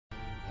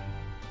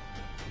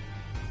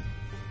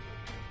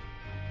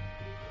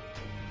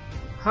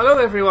Hello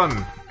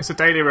everyone, it's a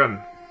daily run.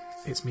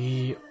 It's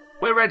me.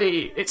 We're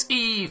ready. It's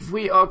Eve.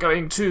 We are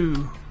going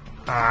to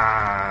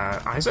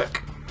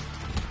Isaac.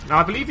 Now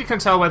I believe you can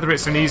tell whether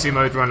it's an easy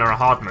mode run or a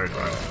hard mode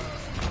run,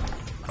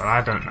 but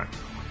I don't know.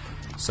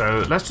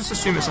 So let's just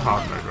assume it's a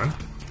hard mode run.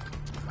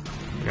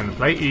 We're going to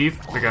play Eve.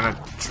 We're going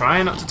to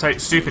try not to take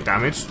stupid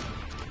damage.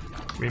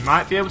 We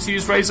might be able to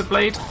use Razor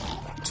Blade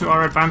to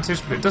our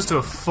advantage, but it does do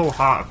a full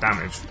heart of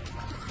damage.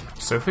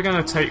 So if we're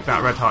going to take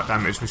that red heart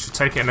damage, we should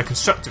take it in a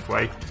constructive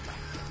way.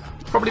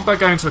 Probably by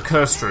going to a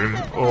cursed room,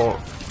 or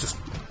just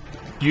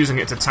using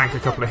it to tank a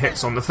couple of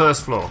hits on the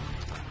first floor.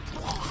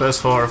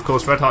 First floor, of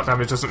course, red heart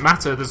damage doesn't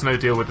matter, there's no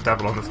deal with the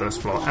devil on the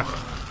first floor, ever.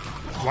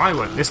 Why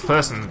won't this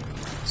person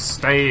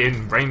stay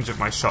in range of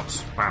my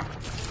shots? Wow.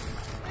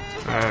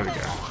 There we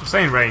go. I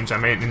say in range, I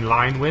mean in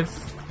line with.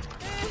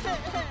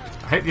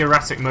 I hate the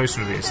erratic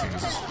motion of these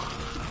things.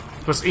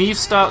 Plus Eve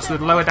starts with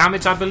lower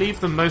damage, I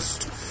believe, than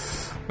most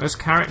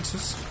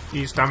characters.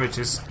 Eve's damage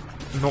is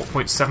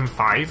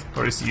 0.75, or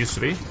at least it used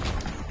to be,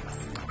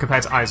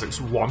 compared to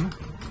Isaac's 1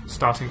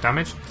 starting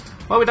damage.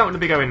 Well, we don't want to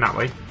be going that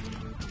way.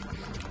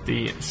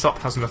 The shop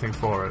has nothing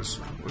for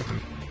us. We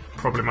can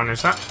probably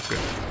manage that. Good.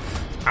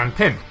 And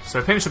pin.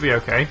 So pin should be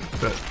okay,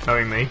 but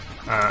knowing me,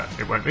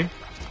 it won't be.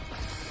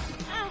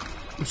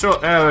 I'm sure.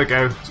 There we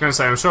go. I was going to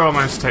say, I'm sure I'll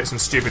manage to take some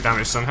stupid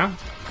damage somehow.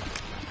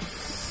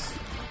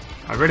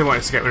 I really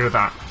wanted to get rid of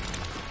that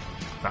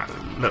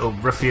little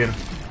ruffian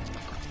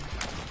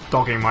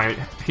dogging my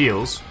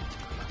heels.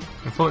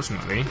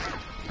 Unfortunately,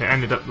 it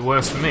ended up the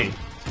worse for me.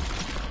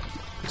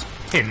 This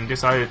pin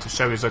decided to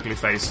show his ugly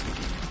face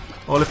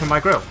all up in my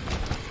grill.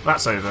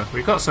 That's over.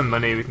 We've got some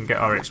money, we can get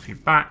our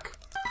HP back.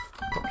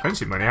 Got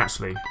plenty of money,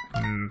 actually.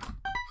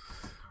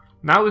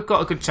 Now we've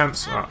got a good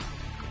chance... Oh,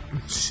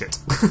 shit.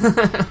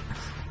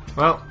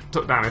 Well,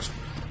 took damage.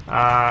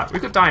 We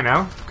could die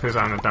now, because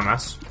I'm a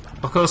dumbass.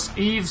 Of course,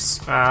 Eve's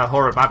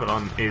Horror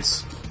Babylon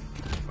is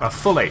a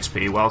full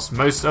HP, whilst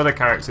most other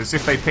characters,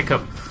 if they pick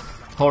up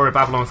Horror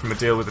Babylon from a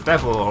deal with the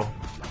devil or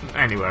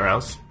anywhere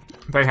else,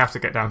 they have to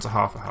get down to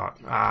half a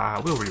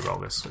heart. We'll re-roll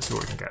this. Let's see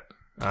what we can get.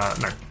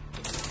 No.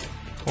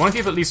 I want to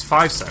give at least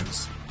 5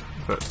 cents,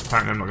 but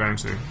apparently I'm not going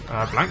to.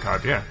 Blank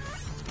card, yeah.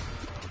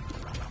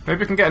 Maybe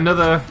we can get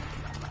another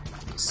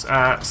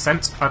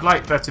cent. I'd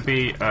like there to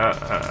be an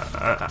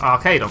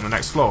arcade on the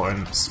next floor,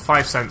 and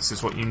 5 cents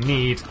is what you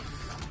need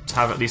to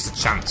have at least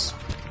a chance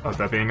of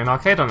there being an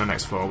arcade on the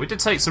next floor. We did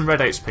take some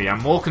red HP.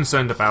 I'm more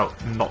concerned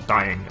about not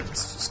dying at this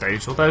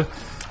stage, although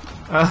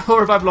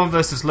Horror Babylon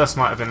versus Lust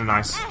might have been a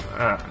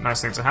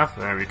nice thing to have.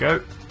 There we go.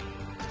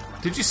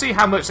 Did you see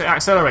how much it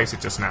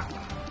accelerated just now?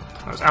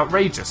 That was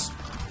outrageous.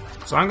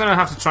 So I'm going to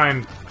have to try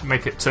and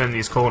make it turn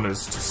these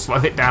corners to slow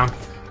it down,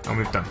 and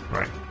we've done.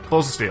 Right.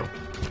 Balls of Steel.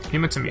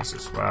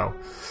 Hematemesis. Well,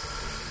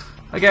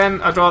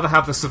 again, I'd rather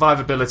have the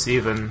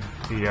survivability than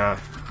the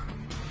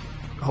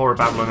Horror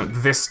Babylon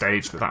at this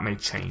stage, but that may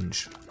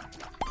change.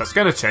 That's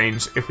going to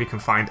change if we can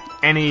find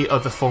any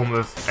other form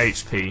of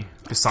HP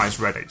besides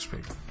red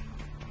HP.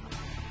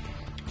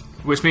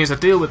 Which means a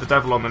deal with the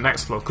devil on the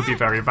next floor could be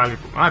very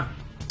valuable. I've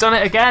done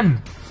it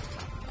again!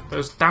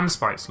 Those damn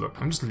spikes, look,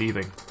 I'm just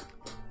leaving.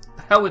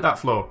 The hell with that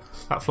floor.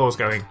 That floor's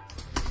going.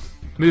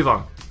 Move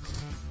on.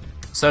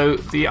 So,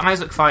 the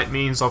Isaac fight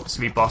means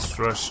obviously boss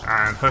rush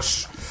and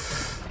hush.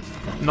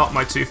 Not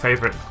my two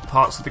favourite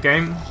parts of the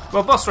game.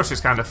 Well, boss rush is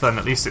kind of fun,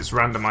 at least it's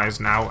randomised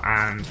now,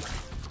 and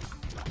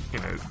you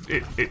know,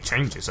 it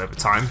changes over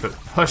time, but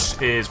hush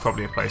is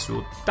probably a place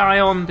we'll die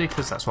on,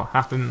 because that's what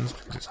happens,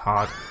 because it's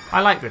hard.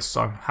 I like this,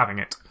 so I'm having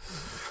it.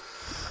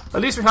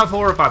 At least we have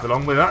Horror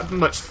Babylon. We're that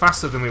much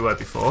faster than we were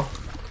before,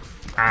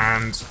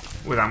 and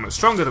we're that much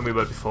stronger than we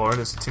were before, and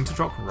there's a Tinted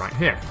Rock right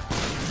here.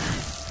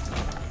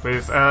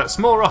 With a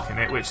small rock in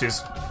it, which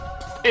is...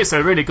 It's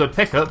a really good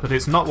pickup, but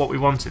it's not what we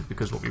wanted,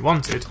 because what we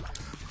wanted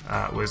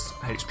was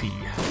HP.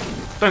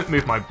 Don't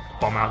move my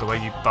bomb out of the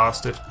way, you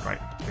bastard. Right,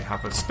 we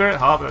have a Spirit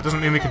Heart, but that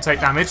doesn't mean we can take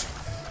damage.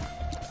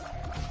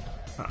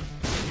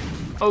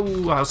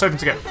 Oh, I was hoping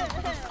to get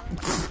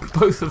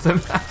both of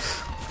them.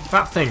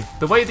 That thing,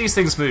 the way these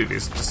things move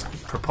is just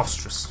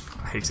preposterous.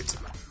 I hate it.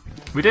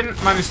 We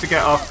didn't manage to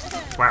get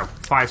off, wow,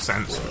 5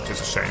 cents, which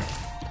is a shame.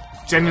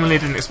 Genuinely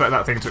didn't expect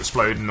that thing to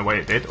explode in the way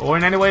it did, or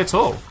in any way at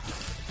all.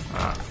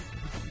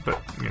 But,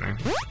 you know,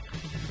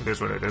 it is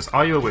what it is.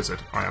 Are you a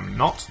wizard? I am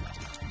not.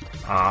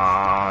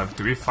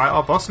 Do we fight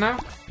our boss now?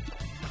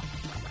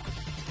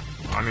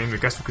 I mean, I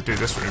guess we could do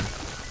this room.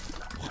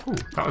 Ooh,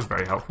 that was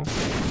very helpful.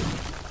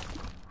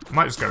 I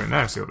might just go in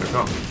there and see what they've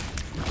got.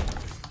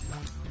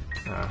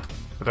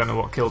 I don't know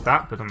what killed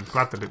that, but I'm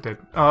glad that it did.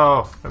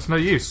 Oh, that's no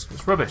use.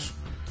 It's rubbish.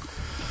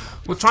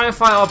 We'll try and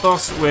fight our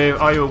boss with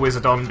Are You a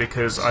Wizard on,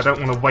 because I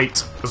don't want to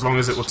wait as long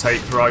as it will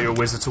take for Are You a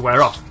Wizard to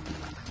wear off.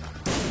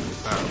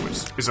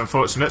 Which is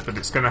unfortunate, but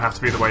it's going to have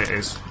to be the way it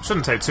is. It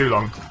shouldn't take too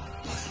long.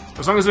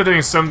 As long as we're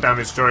doing some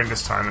damage during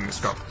this time, and it's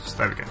dropped.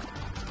 There we go.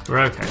 We're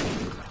okay.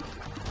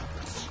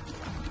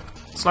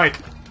 It's like,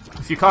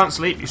 if you can't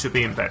sleep, you should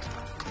be in bed.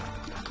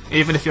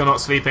 Even if you're not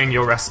sleeping,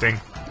 you're resting.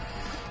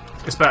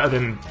 It's better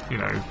than, you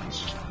know,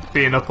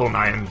 being up all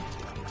night and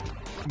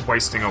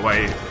wasting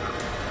away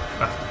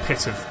a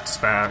pit of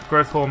despair.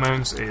 Growth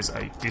hormones is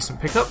a decent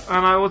pickup,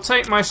 and I will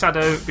take my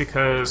shadow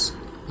because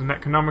the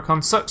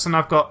Necronomicon sucks, and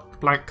I've got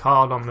blank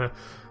card on the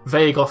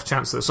vague off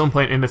chance that at some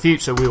point in the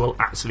future we will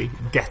actually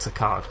get a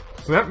card.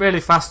 We went really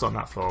fast on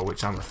that floor,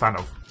 which I'm a fan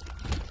of.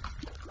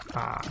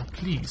 I'm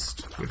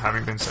pleased with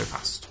having been so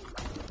fast.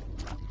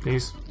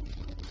 Please.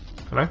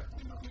 Hello?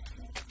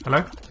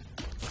 Hello?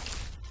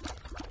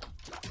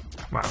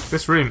 Wow,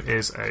 this room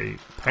is a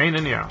pain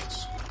in the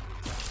ass.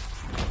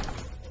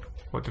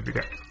 What did we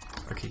get?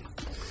 A key.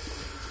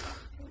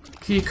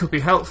 Key could be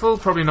helpful,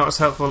 probably not as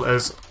helpful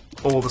as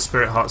all the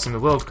spirit hearts in the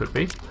world could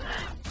be.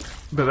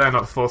 But they're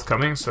not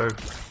forthcoming, so...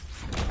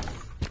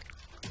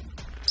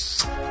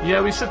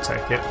 yeah, we should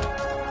take it.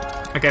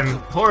 Again,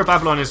 Horror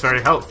Babylon is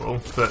very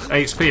helpful, but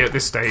HP at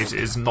this stage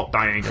is not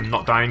dying, and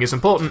not dying is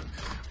important,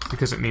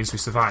 because it means we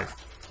survive.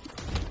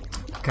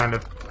 Kind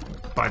of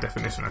by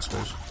definition, I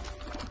suppose.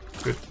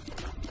 Good.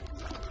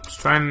 Just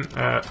try and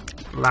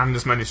land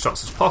as many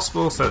shots as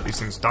possible so that these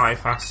things die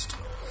fast.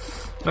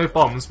 No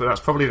bombs, but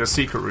that's probably the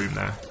secret room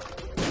there.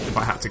 If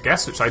I had to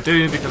guess, which I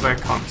do because I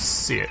can't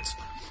see it.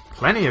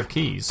 Plenty of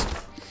keys.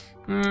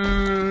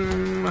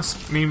 I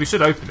mean, we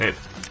should open it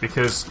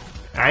because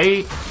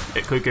A,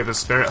 it could give us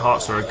spirit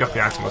hearts or a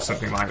guppy item or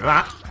something like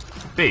that.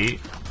 B,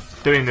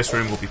 doing this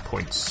room will be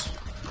points.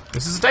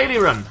 This is a daily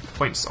run.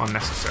 Points are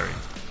necessary.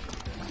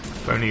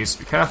 Bonies,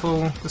 be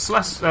careful. The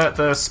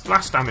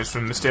splash damage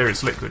from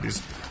Mysterious Liquid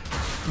is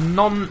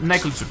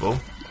non-negligible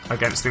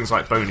against things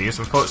like bonies.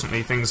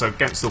 Unfortunately, things are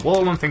against the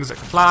wall and things that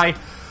can fly.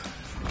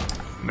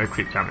 No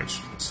creep damage.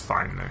 It's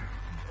fine though.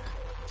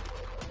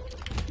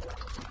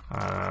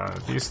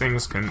 These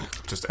things can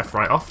just F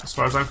right off as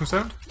far as I'm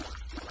concerned.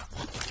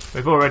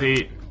 They've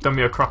already done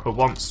me a cropper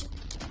once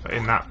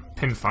in that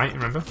pin fight,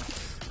 remember?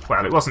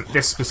 Well, it wasn't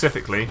this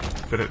specifically,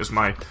 but it was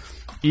my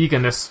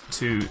eagerness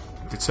to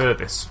deter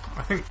this.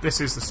 I think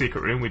this is the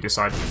secret room we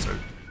decided to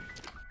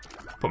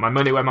put my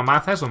money where my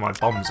mouth is, or my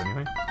bombs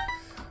anyway.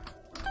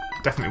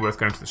 Definitely worth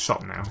going to the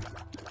shop now.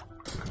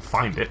 If I can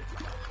find it.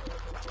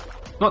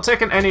 Not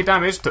taking any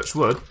damage, touch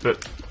wood,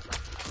 but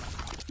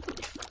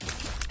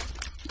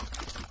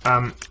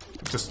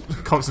just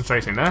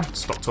concentrating there.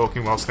 Stop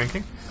talking whilst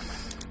thinking.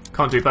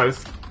 Can't do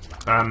both.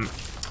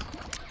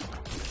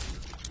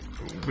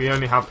 We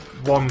only have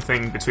one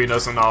thing between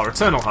us and our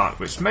Eternal Heart,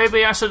 which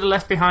maybe I should have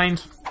left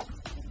behind.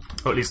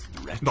 Or at least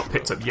not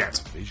picked up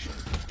yet.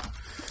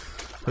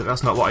 But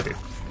that's not what I did.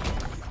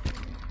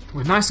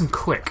 We're nice and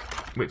quick,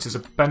 which is a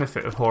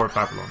benefit of Horror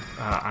Babylon.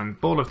 And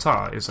Ball of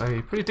Tar is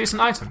a pretty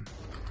decent item.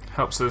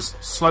 Helps us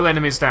slow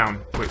enemies down,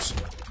 which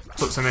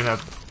puts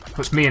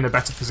me in a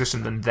better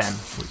position than them,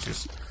 which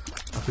is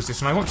a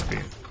position I want to be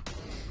in.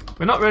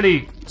 We're not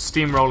really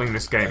steamrolling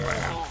this game right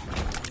now.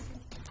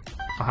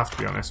 I'll have to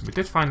be honest. We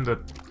did find the...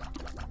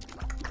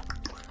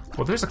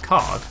 well, there's a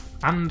card,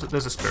 and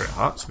there's a Spirit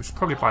Hearts. We should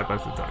probably buy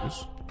both of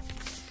those.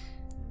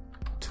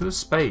 Two of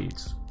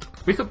Spades.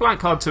 We could blank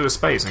card two of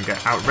Spades and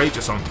get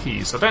outrageous on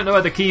keys. I don't know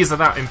whether keys are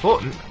that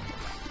important.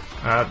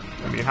 I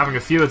mean, having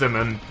a few of them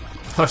and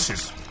Hush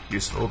is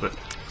useful, but...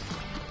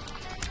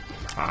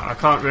 I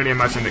can't really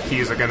imagine that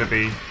keys are going to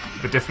be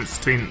the difference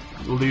between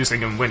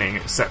losing and winning,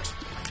 except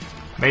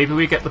maybe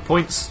we get the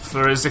points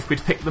for as if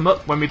we'd pick them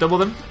up when we double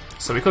them.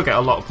 So we could get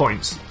a lot of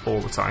points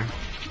all the time,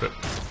 but...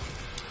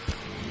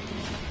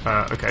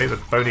 okay, the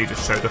Boney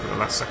just showed up at the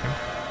last second.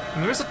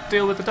 And there is a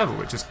deal with the devil,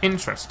 which is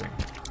interesting.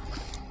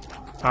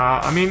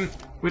 I mean,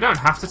 we don't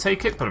have to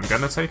take it, but I'm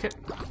going to take it.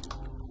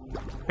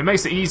 It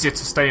makes it easier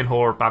to stay in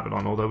Horror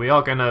Babylon, although we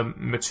are going to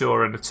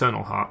mature an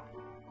Eternal Heart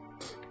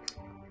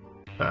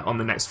on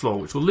the next floor,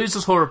 which will lose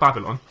us Horror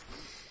Babylon.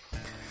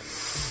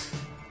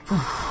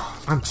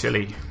 I'm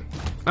chilly.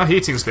 Our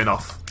heating's been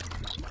off.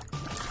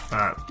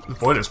 The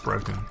boiler's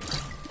broken.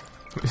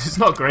 It's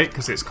not great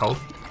because it's cold.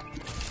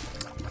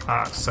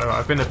 So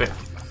I've been a bit...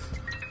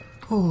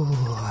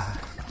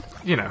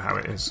 you know how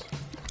it is.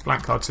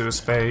 Blank card two of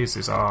spades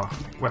is our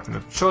weapon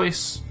of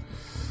choice.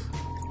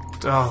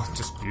 Oh,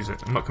 just use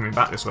it. I'm not coming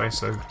back this way,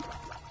 so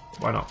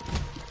why not?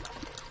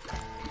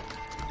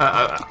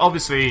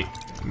 Obviously,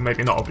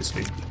 maybe not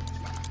obviously.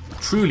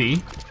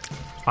 Truly,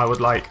 I would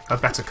like a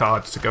better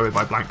card to go with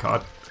my blank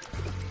card.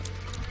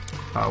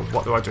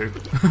 What do I do?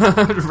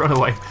 Run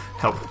away.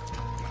 Help.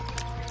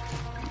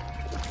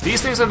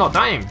 These things are not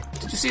dying.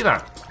 Did you see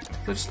that?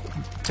 They're just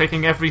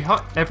taking every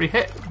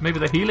hit. Maybe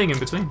they're healing in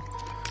between.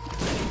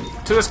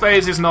 Two of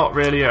Spades is not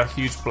really a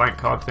huge blank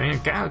card thing. A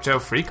get out of jail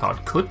free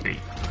card could be.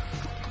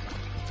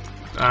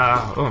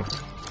 Oh.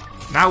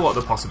 Now what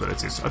are the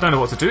possibilities? I don't know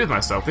what to do with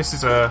myself. This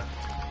is a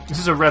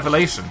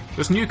revelation.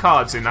 There's new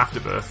cards in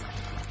Afterbirth.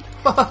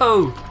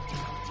 Whoa!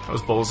 That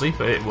was ballsy,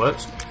 but it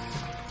worked.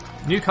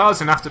 New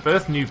cards in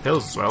Afterbirth, new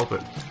pills as well,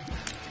 but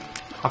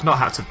I've not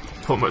had to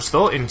put much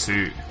thought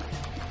into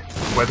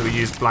whether we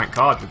use blank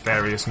card with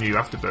various new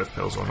Afterbirth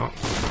pills or not.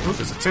 Oh,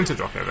 there's a Tinter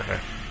Drop over here.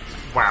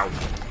 Wow.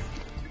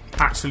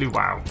 Actually,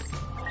 wow.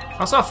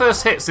 That's our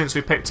first hit since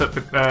we picked up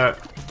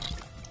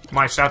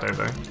my shadow,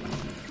 though.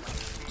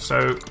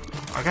 So,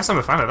 I guess I'm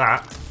a fan of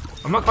that.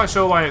 I'm not quite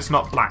sure why it's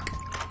not black,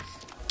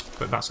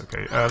 but that's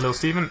okay. Little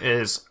Stephen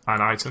is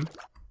an item.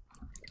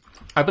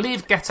 I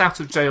believe get out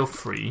of jail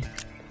free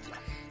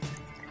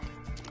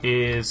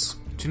is...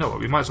 Do you know what?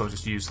 We might as well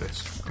just use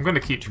this. I'm going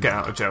to keep get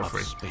out of jail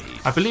free.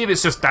 I believe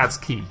it's just Dad's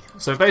key.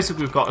 So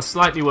basically we've got a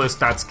slightly worse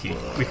Dad's key.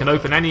 We can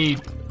open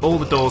all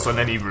the doors on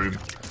any room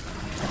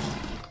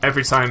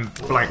every time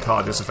blank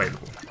card is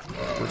available.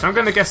 Which I'm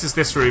going to guess is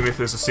this room if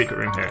there's a secret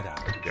room here.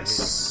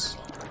 Yes.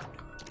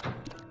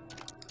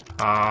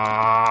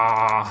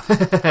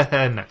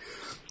 No.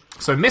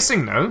 So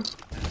missing though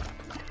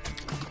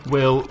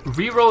will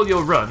re-roll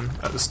your run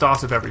at the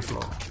start of every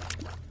floor.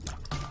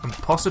 And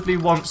possibly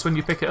once when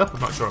you pick it up, I'm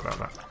not sure about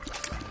that.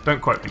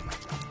 Don't quote me.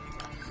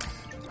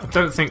 I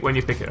don't think when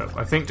you pick it up,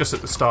 I think just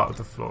at the start of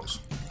the floors.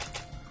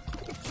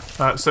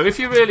 So if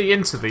you're really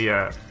into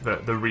the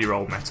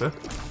re-roll meta,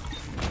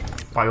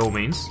 by all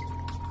means,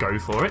 go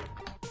for it.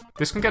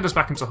 This can get us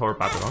back into Horror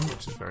Babylon,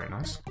 which is very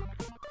nice.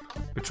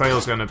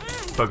 Betrayal's going to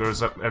bugger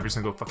us up every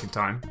single fucking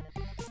time.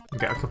 And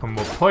get a couple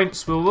more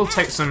points. We'll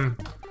take some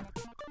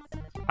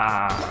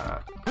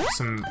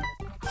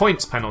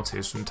points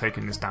penalties from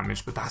taking this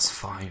damage, but that's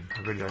fine.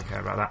 I really don't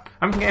care about that.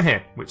 And we can get in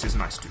here, which is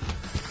nice too.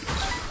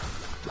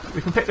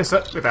 We can pick this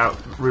up without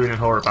ruining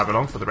Horror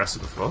Babylon for the rest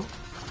of the floor.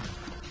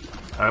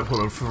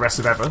 Well, for the rest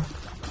of ever.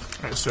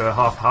 Extra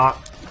half heart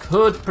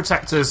could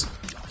protect us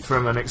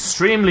from an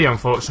extremely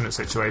unfortunate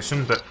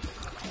situation, but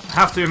I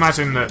have to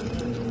imagine that...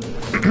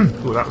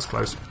 oh, that was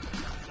close.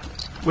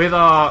 With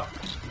our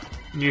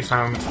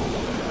newfound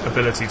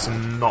ability to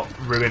not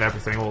ruin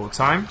everything all the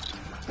time,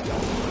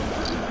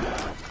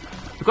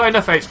 we've got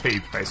enough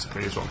HP,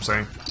 basically, is what I'm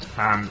saying.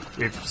 And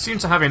we seem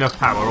to have enough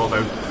power,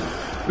 although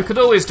we could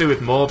always do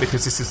with more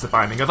because this is the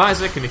Binding of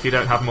Isaac, and if you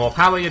don't have more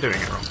power, you're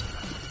doing it wrong.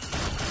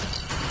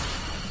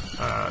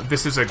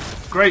 This is a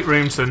great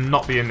room to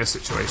not be in this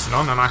situation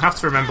on, and I have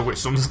to remember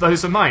which ones of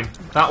those are mine.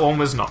 That one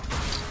was not.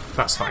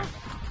 That's fine.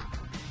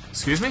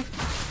 Excuse me?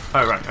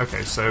 Oh, right,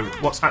 okay, so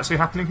what's actually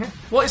happening here?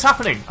 What is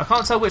happening? I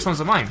can't tell which ones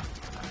are mine.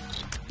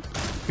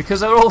 Because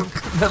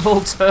they've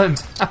all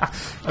turned.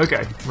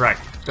 Okay, right.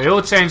 They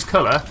all changed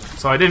colour,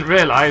 so I didn't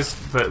realise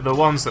that the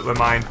ones that were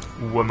mine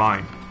were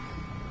mine.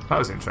 That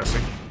was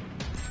interesting.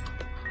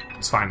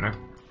 It's fine though.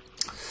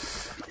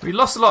 We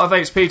lost a lot of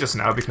HP just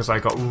now because I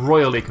got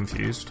royally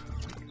confused.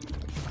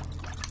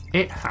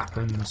 It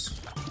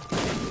happens.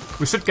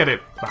 We should get it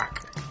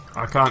back.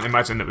 I can't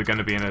imagine that we're going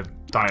to be in a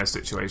dire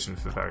situation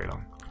for very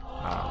long.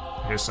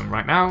 Here's some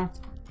right now.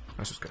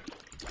 Let's just go.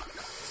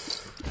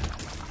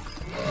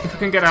 If we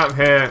can get out of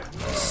here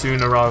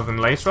sooner rather than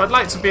later, I'd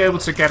like to be able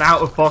to get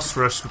out of boss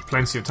rush with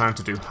plenty of time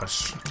to do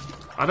hush.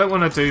 I don't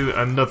want to do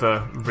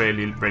another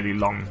really, really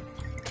long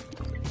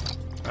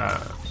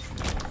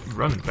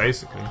run,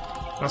 basically.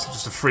 That's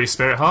just a free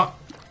spirit heart.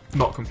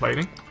 Not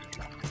complaining.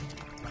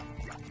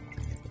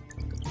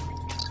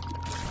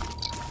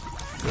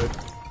 Good.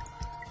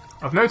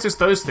 I've noticed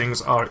those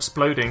things are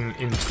exploding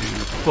into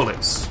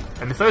bullets,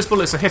 and if those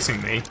bullets are hitting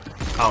me,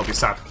 I'll be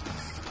sad.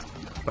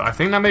 But I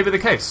think that may be the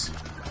case.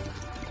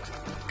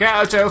 Get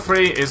out of jail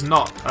free is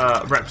not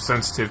a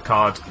representative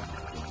card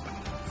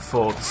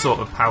for the sort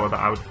of power that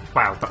I would...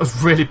 Wow, that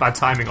was really bad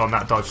timing on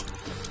that dodge.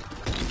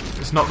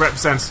 It's not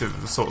representative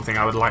of the sort of thing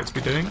I would like to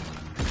be doing.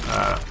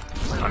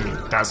 I mean,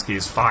 Dazki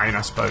is fine,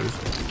 I suppose.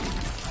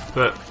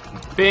 But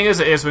being as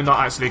it is, we're not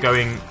actually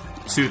going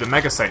to the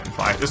Mega Satan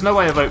fight. There's no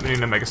way of opening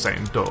the Mega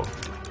Satan door.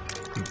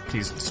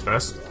 Please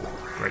disperse.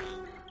 Great.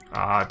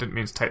 I didn't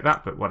mean to take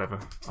that, but whatever.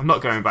 I'm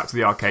not going back to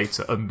the arcade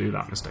to undo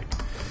that mistake.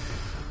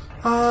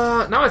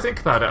 Now I think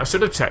about it, I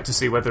should have checked to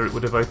see whether it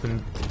would have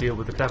opened the deal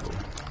with the devil.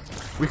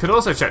 We could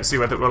also check to see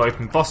whether it will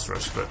open boss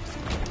rush, but...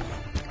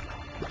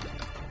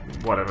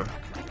 whatever.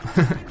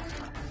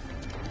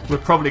 We're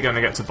probably going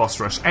to get to boss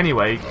rush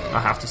anyway, I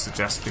have to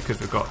suggest, because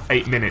we've got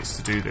 8 minutes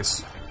to do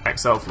this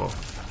XL floor.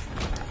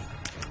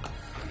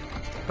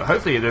 But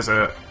hopefully there's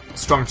a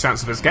strong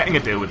chance of us getting a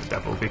deal with the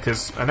devil,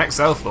 because an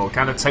XL floor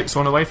kind of takes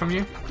one away from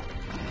you.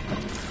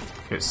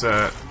 It's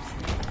a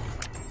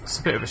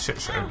bit of a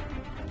shit show.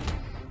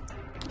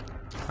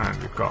 And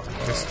we've got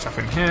this chap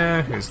in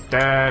here who's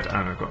dead,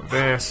 and we've got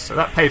this. So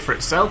that paid for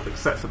itself,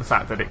 except for the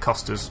fact that it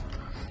cost us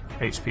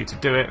HP to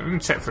do it. We can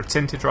check for a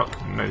tinted rock.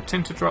 No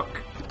tinted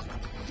rock.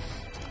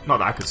 Not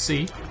that I could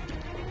see.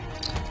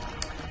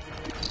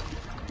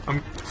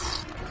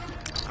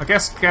 I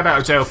guess get out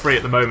of jail free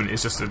at the moment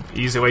is just an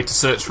easy way to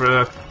search for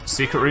a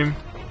secret room.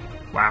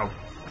 Wow.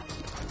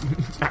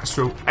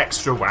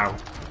 extra wow.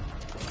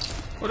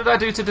 What did I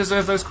do to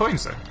deserve those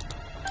coins though?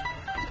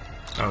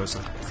 Oh, there's a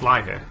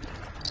fly here.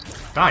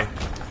 Die.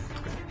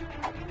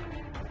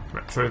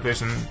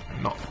 Retrovision,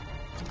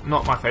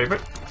 not my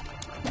favourite.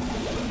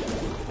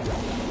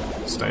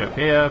 Stay up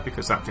here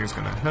because that thing's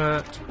going to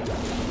hurt.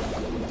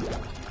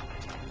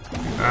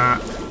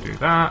 Do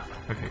that.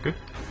 Okay, good.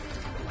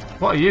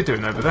 What are you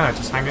doing over there?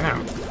 Just hanging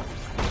out.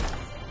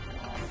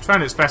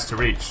 Trying its best to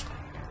reach,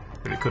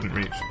 but it couldn't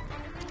reach.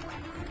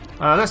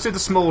 Let's do the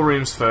small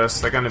rooms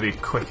first. They're going to be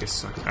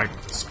quickest, I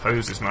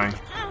suppose, is my...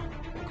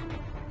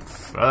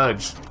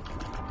 Fudge.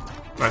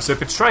 Right, so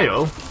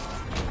betrayal,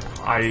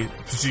 I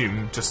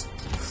presume, just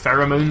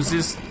pheromones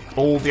is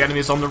all the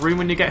enemies on the room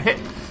when you get hit.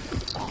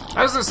 That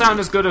doesn't sound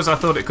as good as I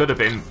thought it could have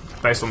been,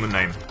 based on the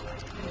name.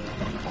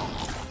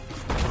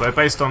 Although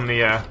based on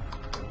the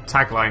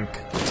tagline,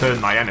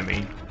 turn my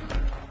enemy,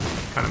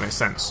 kind of makes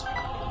sense.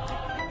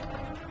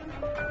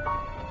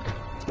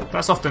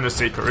 That's often a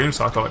secret room,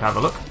 so I thought I'd have a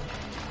look.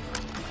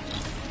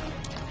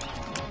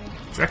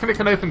 Do you reckon it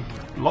can open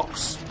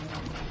locks?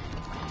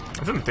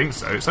 I don't think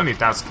so, it's only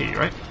Dad's key,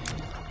 right?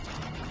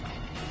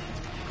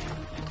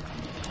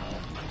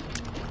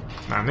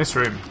 Man, this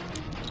room,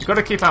 you've got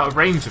to keep out of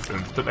range of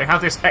them, but they have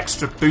this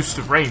extra boost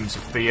of range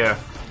if the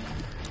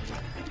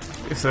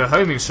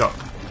homing shot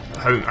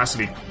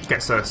actually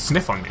gets a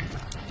sniff on you.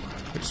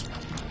 Which,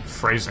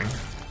 phrasing,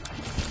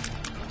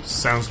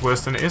 sounds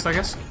worse than it is, I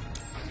guess.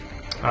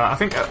 I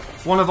think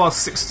one of our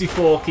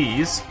 64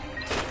 keys,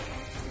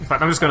 in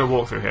fact I'm just going to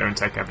walk through here and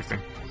take everything.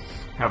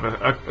 Have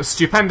a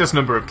stupendous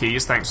number of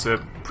keys thanks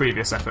to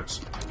previous efforts.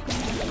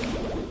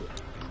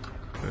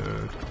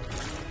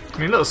 I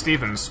mean, little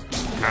Steven's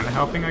kind of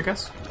helping, I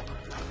guess.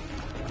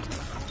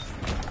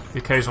 The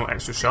occasional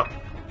extra shot.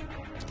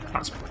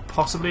 That's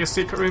possibly a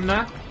secret room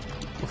there.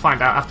 We'll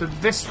find out after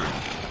this room.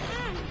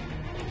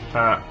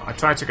 I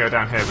tried to go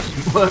down here, but it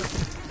didn't work.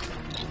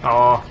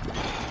 Oh,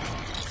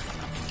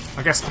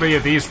 I guess 3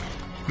 of these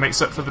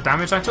makes up for the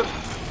damage I took.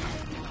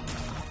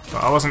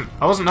 But I wasn't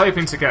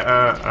hoping to get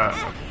a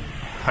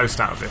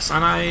host out of this,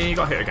 and I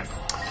got hit again.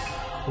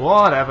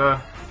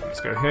 Whatever.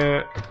 Let's go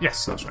here.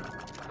 Yes, that's right.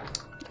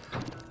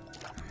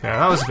 Yeah,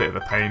 that was a bit of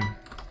a pain.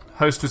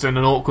 Host was in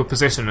an awkward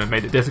position and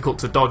made it difficult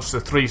to dodge the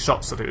 3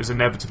 shots that it was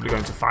inevitably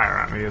going to fire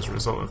at me as a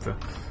result of the...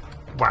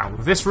 Wow,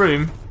 this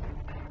room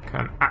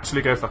can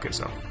actually go fuck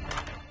itself.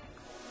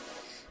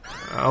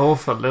 Oh,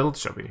 for little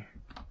chubby.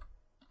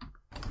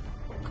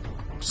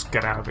 Just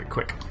get out of it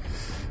quick.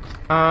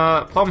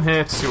 Bomb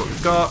here to see what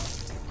we've got.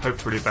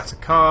 Hopefully a better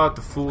card.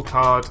 The Fool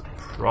card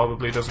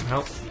probably doesn't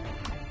help.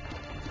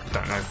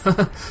 Don't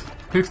know.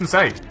 Who can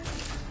say?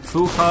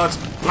 Fool card,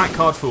 blank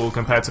card Fool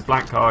compared to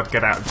blank card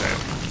get out of jail.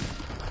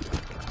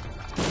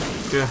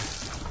 Yeah.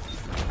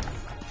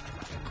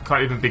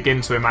 Can't even begin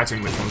to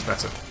imagine which one's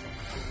better.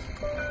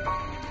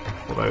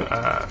 Although,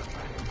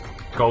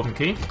 golden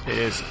key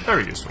is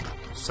very useful,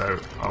 so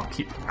I'll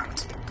keep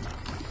that.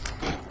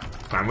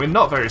 And we're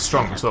not very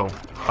strong at all.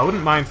 I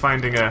wouldn't mind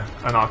finding an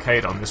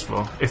arcade on this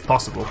floor, if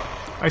possible.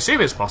 I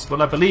assume it's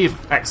possible. I believe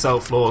XL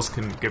floors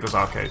can give us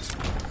arcades.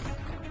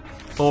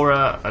 Or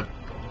oh,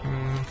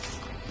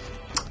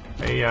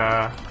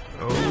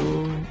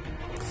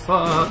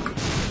 fuck.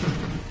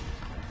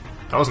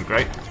 That wasn't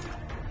great.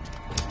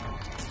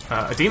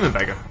 A demon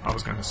beggar, I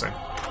was going to say.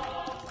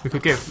 We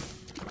could give...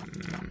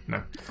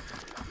 no.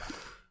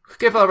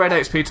 Give our red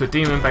HP to a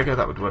demon beggar,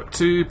 that would work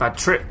too. Bad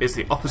trip is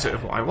the opposite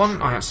of what I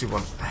want. I actually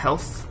want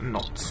health,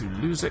 not to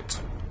lose it.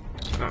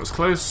 That was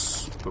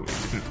close, but we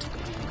didn't.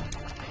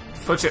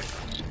 Fudge it.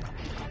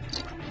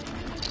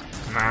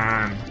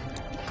 Man.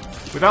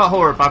 Without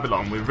Horror of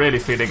Babylon, we're really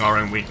feeling our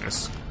own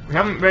weakness. We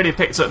haven't really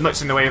picked up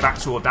much in the way of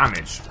actual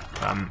damage.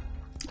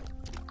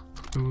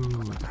 Ooh,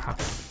 the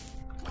habit.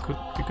 Could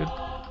be good.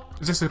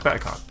 Is this a better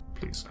card?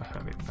 Please. I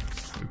mean,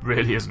 no, it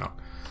really is not.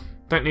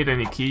 Don't need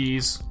any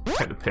keys.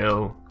 Take the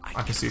pill.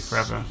 I can see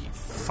forever.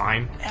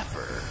 Fine.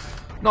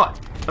 Not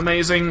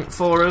amazing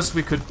for us.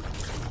 We could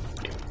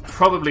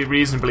probably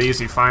reasonably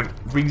easily find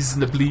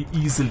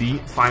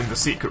the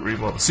secret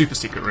room, or the super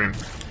secret room,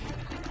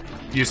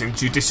 using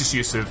judicious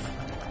use of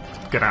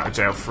get out of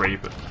jail free.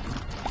 But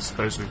I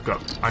suppose we've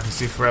got I can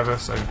see forever,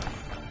 so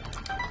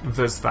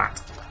there's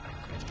that.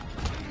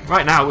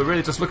 Right now, we're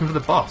really just looking for the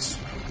boss.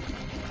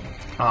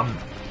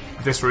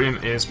 This room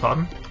is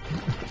pardon.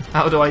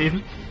 How do I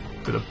even?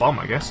 With a bomb,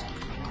 I guess.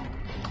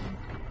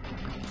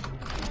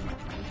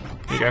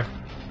 Here you go.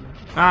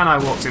 And I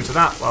walked into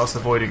that whilst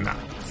avoiding that.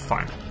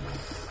 Fine.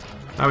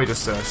 Now we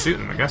just shoot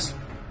them, I guess.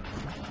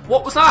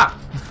 What was that?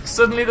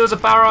 Suddenly there was a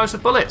barrage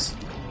of bullets.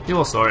 You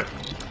all saw it.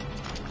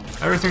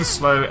 Everything's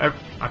slow.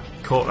 I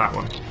caught that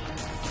one.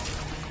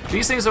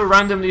 These things are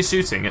randomly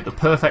shooting at the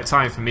perfect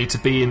time for me to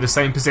be in the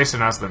same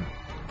position as them,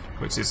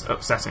 which is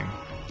upsetting.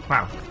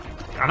 Wow.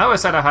 I know I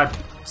said I had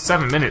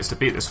 7 minutes to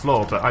beat this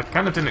floor, but I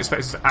kind of didn't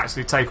expect it to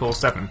actually take all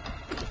 7.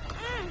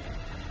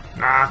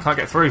 Nah, I can't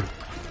get through.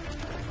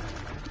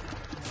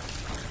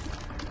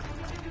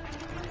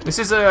 This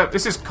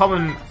is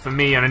common for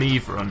me on an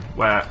Eve run,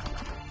 where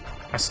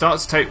I start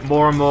to take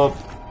more and more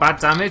bad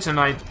damage, and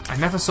I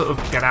never sort of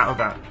get out of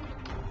that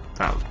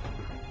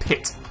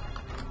pit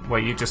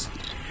where you just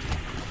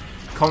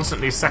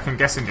constantly second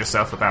guessing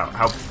yourself about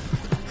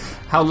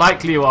how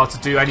likely you are to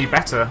do any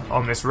better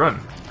on this run.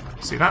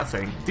 See that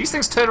thing? These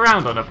things turn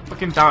around on a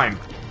fucking dime.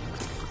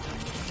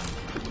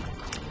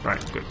 Right,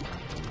 good.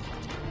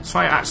 Let's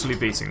try actually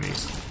beating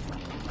these.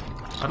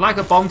 I'd like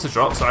a bomb to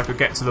drop so I could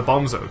get to the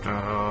bomb zone.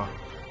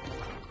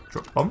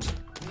 Drop bombs?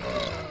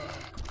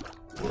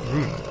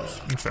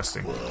 Runes.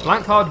 Interesting.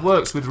 Blank card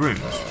works with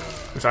runes,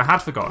 which I had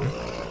forgotten.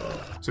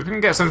 So if we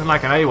can get something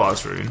like an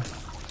AWAS rune,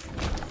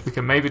 we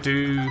can maybe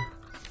do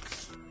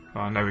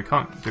Oh no, we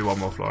can't do one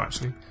more floor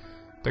actually.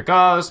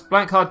 Degas,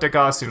 blank card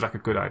Degas seems like a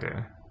good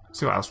idea. Let's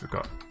see what else we've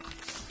got.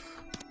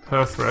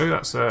 Perthrow,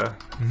 that's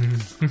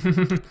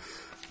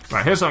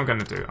Right, here's what I'm going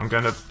to do. I'm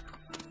going to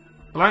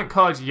blank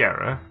card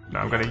Yera. No,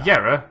 I'm going to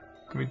Yera.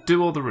 Can we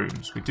do all the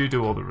runes? We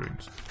do all the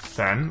runes.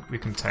 Then we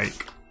can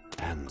take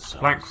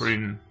blank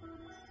rune,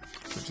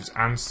 which is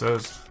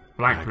answers.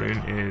 Blank rune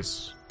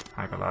is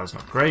Hagala's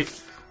not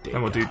great.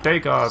 Then we'll do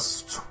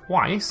Degas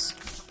twice.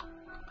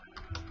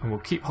 And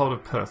we'll keep hold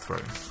of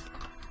Perthrow.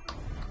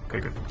 Okay,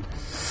 good.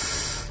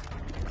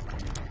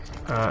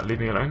 Leave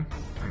me alone.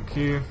 Thank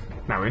you.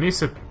 Now we need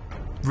to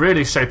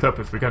really shape up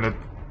if we're going to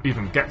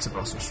even get to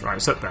boss rush. Right,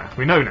 it's up there.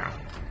 We know now.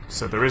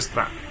 So there is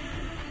that.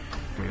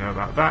 We know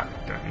about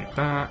that. Don't need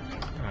that.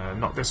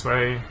 Not this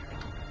way.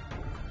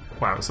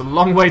 Wow, it's a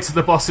long way to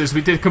the bosses.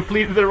 We did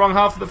completely the wrong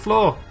half of the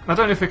floor. I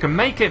don't know if we can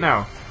make it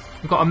now.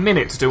 We've got a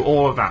minute to do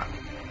all of that.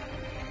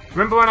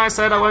 Remember when I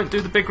said I won't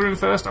do the big room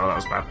first? Oh, that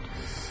was bad.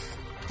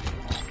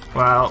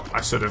 Well,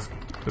 I should have.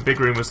 The big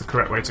room was the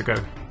correct way to go.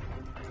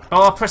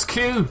 Oh, I pressed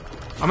Q!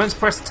 I meant to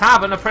press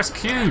tab and I pressed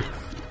Q!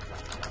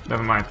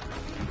 Never mind.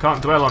 You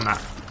can't dwell on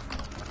that.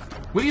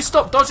 Will you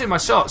stop dodging my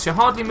shots? You're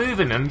hardly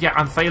moving and yet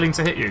I'm failing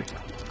to hit you.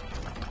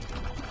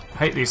 I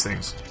hate these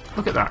things.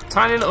 Look at that.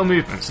 Tiny little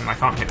movements and I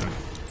can't hit them.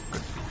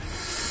 Good.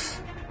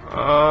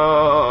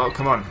 Oh,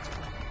 come on.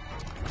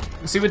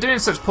 See, we're doing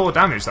such poor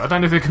damage that I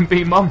don't know if we can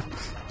beat Mom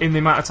in the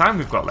amount of time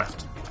we've got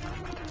left.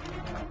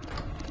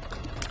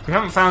 We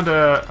haven't found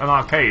an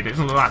arcade. It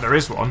doesn't look like there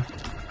is one.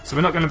 So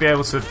we're not going to be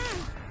able to...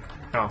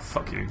 Oh,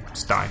 fuck you.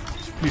 Just die.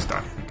 Please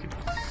die. Thank you.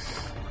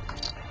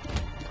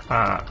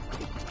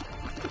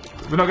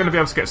 We're not going to be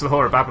able to get to the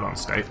Whore of Babylon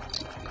state.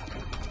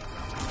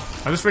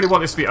 I just really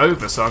want this to be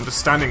over, so I'm just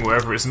standing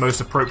wherever it's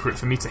most appropriate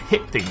for me to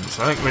hit things.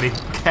 I don't really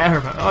care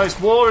about... Oh, it's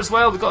war as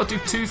well. We've got to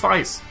do 2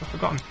 fights. I've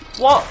forgotten.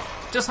 What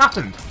just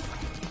happened?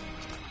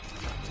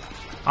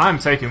 I'm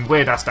taking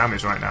weird-ass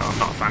damage right now. I'm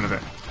not a fan of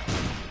it.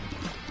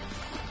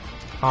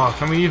 Oh,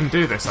 can we even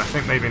do this? I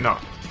think maybe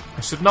not.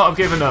 I should not have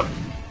given up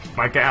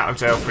my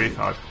get-out-of-jail-free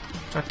card.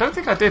 Which I don't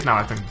think I did now,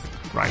 I think.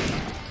 Right.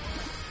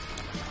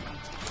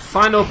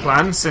 Final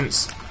plan,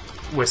 since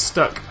we're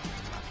stuck,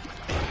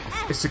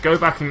 is to go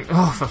back and...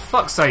 Oh, for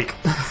fuck's sake.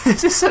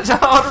 This is such a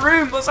hard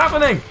room. What's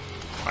happening?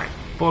 Right,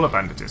 ball of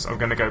bandages. I'm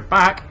going to go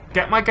back,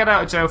 get my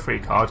get-out-of-jail-free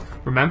card,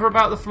 remember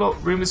about the floor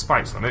room with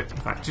spikes on it. In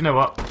fact, do you know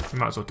what? We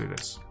might as well do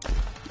this.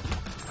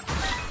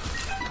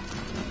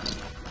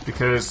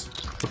 Because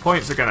the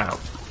points are going to help.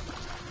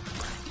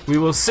 We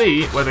will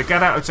see whether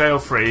Get Out of Jail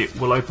Free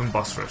will open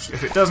boss rush.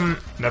 If it doesn't,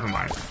 never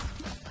mind.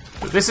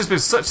 But this has been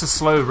such a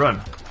slow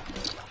run.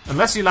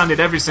 Unless you landed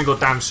every single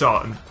damn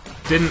shot and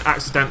didn't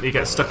accidentally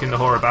get stuck in the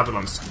Whore of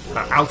Babylon,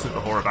 out of the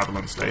Whore of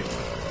Babylon state,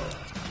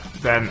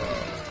 then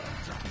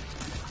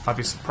I'd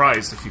be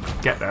surprised if you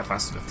could get there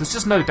fast enough. There's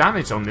just no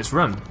damage on this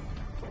run.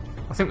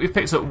 I think we've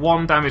picked up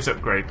 1 damage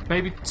upgrade,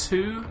 maybe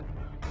 2?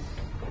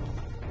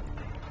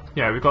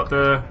 Yeah, we've got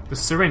the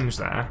syringe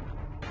there.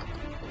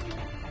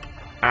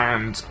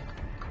 And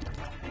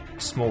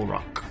small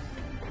rock.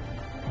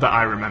 That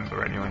I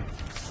remember, anyway.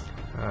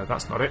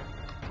 That's not it.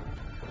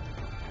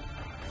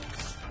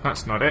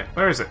 That's not it.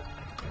 Where is it?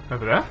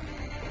 Over there?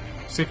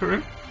 Secret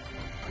room?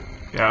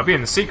 Yeah, it'll be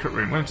in the secret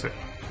room, won't it?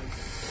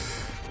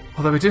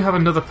 Although we do have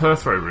another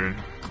Perthrow rune.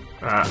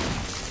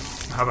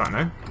 How about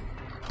now?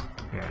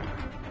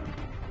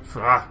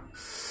 Yeah.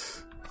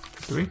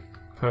 Do we?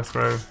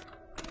 Perthrow.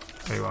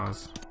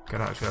 AWARs.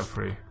 Get out of jail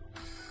free.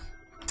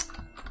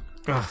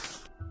 Ugh.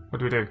 What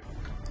do we do?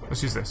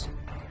 Let's use this.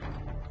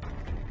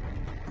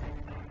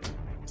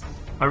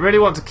 I really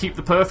want to keep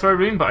the Perthrow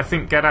rune, but I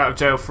think get out of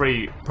jail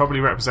free probably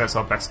represents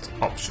our best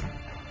option.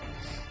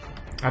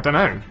 I don't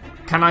know.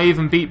 Can I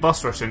even beat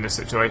boss rush in this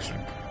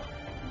situation?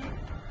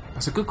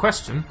 That's a good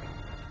question.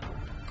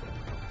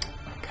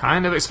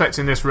 Kind of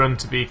expecting this run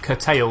to be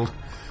curtailed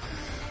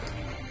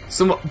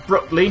somewhat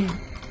abruptly.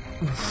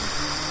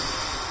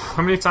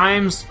 How many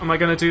times am I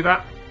going to do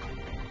that?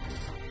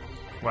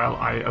 Well,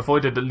 I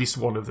avoided at least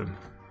one of them.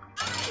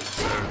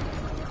 So,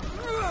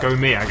 go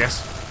me, I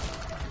guess.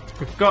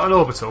 We've got an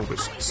orbital, which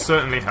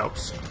certainly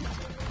helps.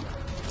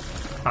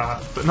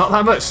 But not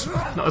that much.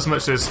 Not as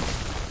much as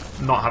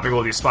not having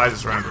all these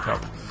spiders around would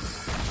help.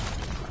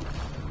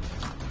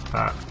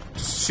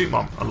 Just shoot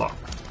Mom a lot.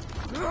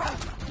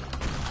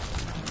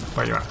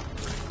 Where you at?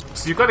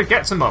 So you've got to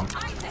get to Mom.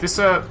 This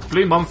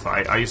blue Mom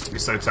fight I used to be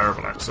so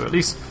terrible at, so at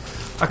least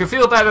I can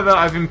feel better that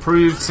I've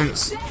improved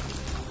since,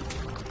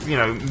 you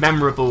know,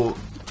 memorable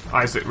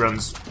Isaac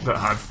runs that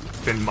have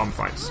been Mom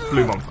fights.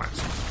 Blue Mom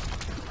fights.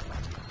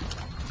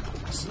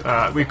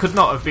 We could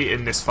not have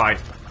beaten this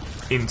fight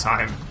in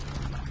time,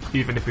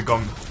 even if we'd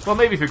gone... Well,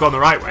 maybe if we'd gone the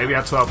right way, we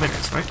had 12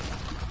 minutes, right?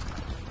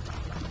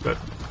 But,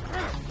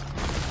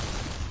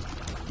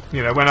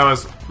 you know, when I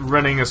was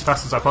running as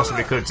fast as I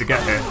possibly could to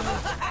get here...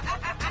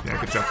 Yeah,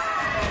 good job.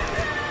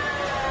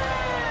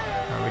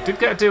 We did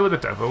get a deal with the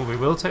devil. We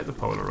will take the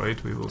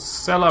Polaroid. We will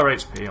sell our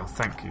HP. Oh,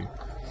 thank you.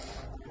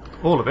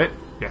 All of it?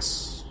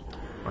 Yes.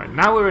 Right,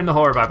 now we're in the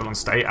Whore of Babylon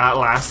state, at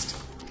last.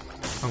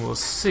 And we'll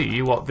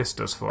see what this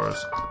does for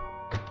us.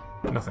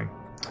 Nothing.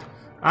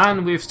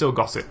 And we've still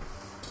got it.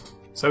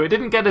 So it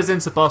didn't get us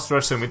into boss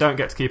rush, and we don't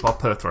get to keep our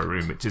Perthrow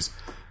room, which is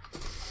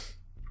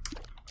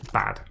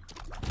bad.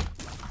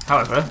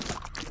 However,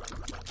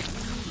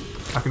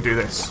 I can do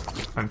this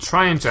and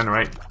try and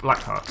generate black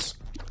hearts.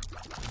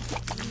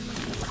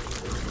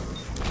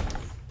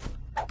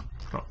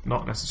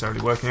 Not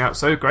necessarily working out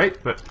so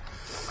great, but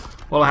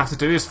all I have to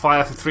do is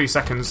fire for 3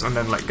 seconds and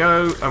then let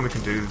go, and we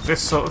can do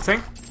this sort of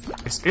thing.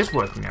 This is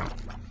working out.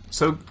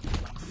 So,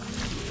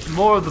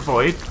 More of the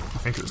Void, I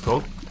think it was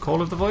called,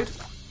 Call of the Void?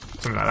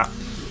 Something like that.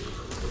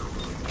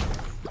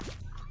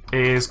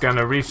 Is going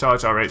to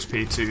recharge our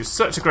HP to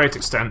such a great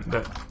extent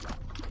that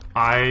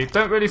I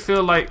don't really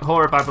feel like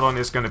Horror Babylon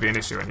is going to be an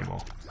issue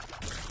anymore.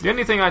 The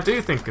only thing I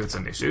do think is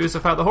an issue is the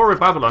fact that Horror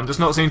Babylon does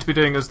not seem to be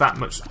doing us that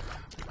much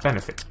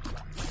benefit.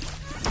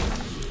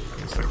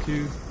 Yes, thank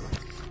you.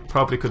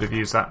 Probably could have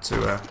used that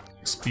to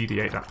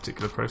expedite that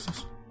particular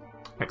process.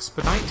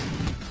 Expedite?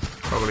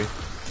 Probably.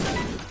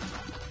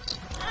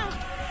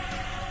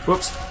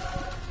 Whoops.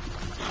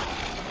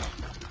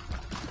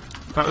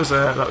 That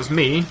was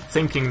me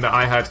thinking that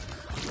I had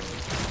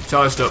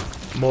charged up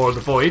more of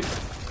the Void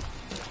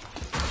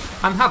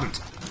and hadn't.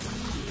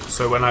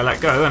 So when I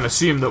let go and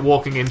assumed that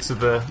walking into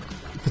the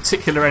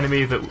particular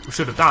enemy that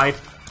should have died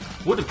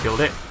would have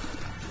killed it,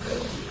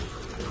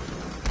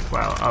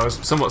 well, I was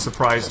somewhat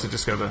surprised to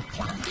discover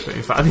that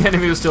in fact the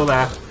enemy was still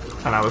there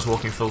and I was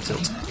walking full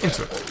tilt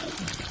into it.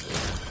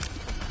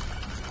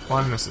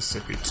 1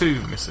 Mississippi,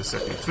 2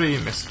 Mississippi, 3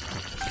 Mississippi.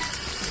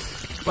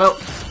 Well,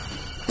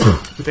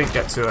 we didn't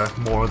get to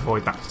more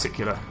avoid that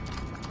particular.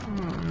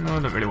 No, I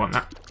don't really want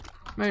that.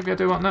 Maybe I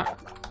do want that.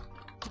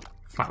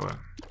 Flatworm.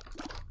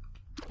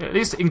 At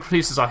least it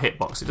increases our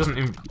hitbox. It doesn't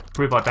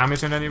improve our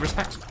damage in any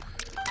respect.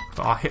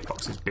 But our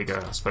hitbox is bigger.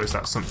 I suppose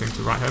that's something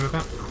to write home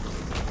about.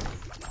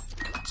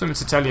 Something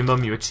to tell your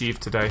mum you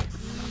achieved today.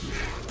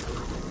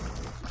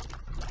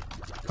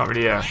 Can't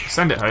really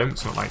send it home.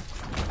 It's not like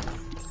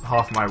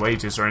half my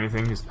wages or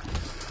anything.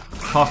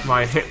 Half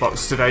my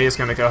hitbox today is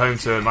going to go home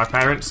to my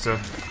parents to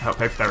help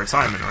pay for their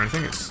retirement or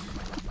anything. It's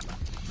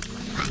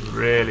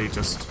really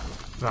just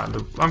that.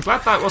 I'm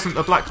glad that wasn't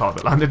the black card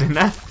that landed in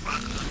there.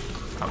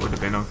 That would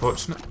have been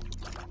unfortunate.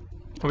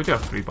 Well, we do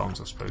have 3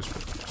 bombs, I suppose,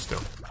 but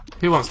still.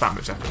 Who wants that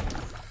much effort?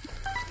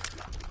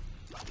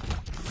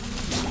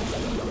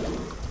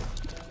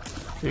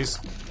 Please.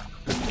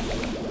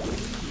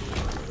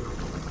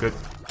 Good.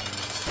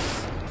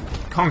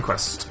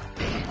 Conquest.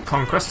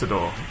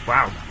 Conquestador.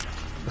 Wow.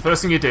 The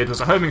first thing you did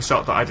was a homing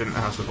shot that I didn't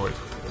know how to avoid.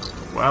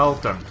 Well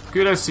done.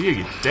 Kudos to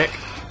you dick.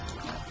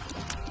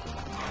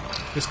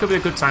 This could be a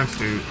good time to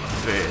do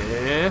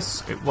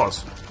this. It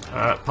was.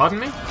 Pardon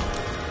me?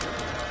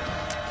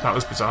 That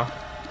was bizarre.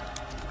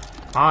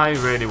 I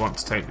really want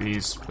to take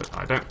these, but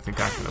I don't think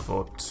I can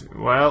afford to.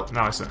 Well,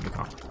 no, I certainly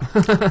can't.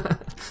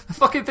 The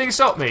fucking thing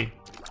shot me!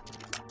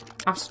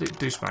 Absolute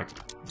douchebag.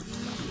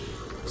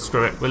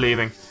 Screw it, we're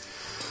leaving.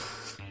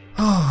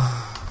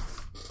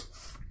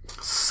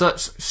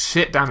 Such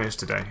shit damage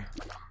today.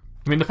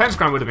 I mean, the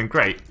pentagram would have been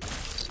great,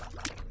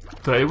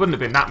 but it wouldn't have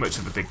been that much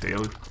of a big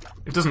deal.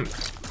 It doesn't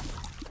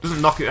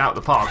knock it out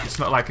of the park. It's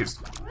not like it's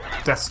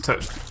Death's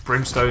Touch,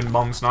 Brimstone,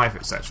 Mom's Knife,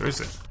 etc.,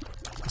 is it?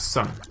 The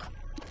sun.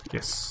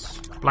 Yes.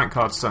 Blank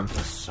card sun.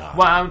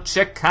 Won't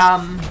you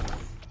come?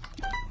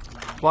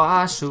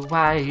 Wash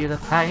away the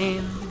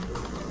pain.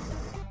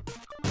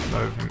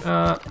 Loading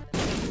up.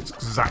 That's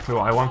exactly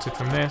what I wanted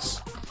from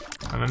this.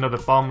 And another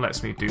bomb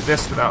lets me do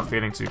this without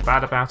feeling too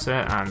bad about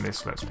it, and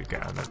this lets me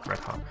get a red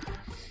heart.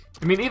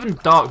 I mean, even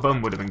Dark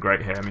Bum would have been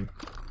great here. I mean,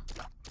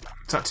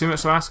 is that too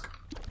much to ask?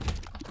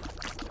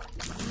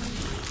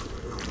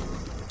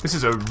 This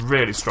is a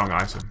really strong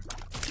item.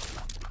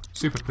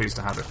 Super pleased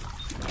to have it.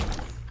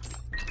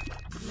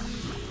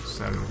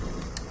 So,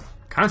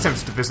 kind of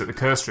tempted to visit the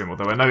curse room,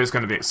 although I know it's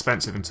going to be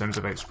expensive in terms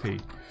of HP.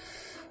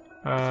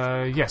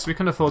 Yes, we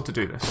can afford to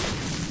do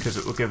this, because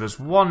it will give us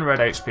 1 red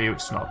HP,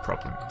 which is not a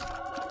problem.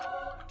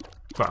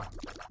 Well,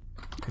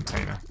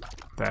 container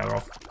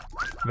thereof.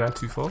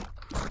 Theretofore.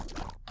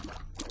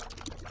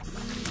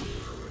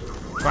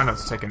 Try not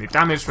to take any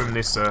damage from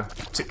this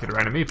particular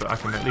enemy, but I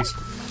can at least...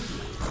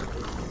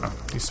 Oh,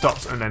 he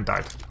stopped and then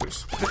died,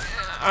 which...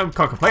 I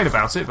can't complain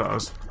about it, but I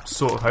was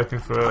sort of hoping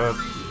for a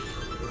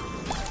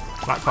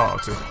black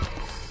heart or 2.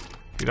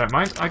 If you don't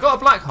mind. I got a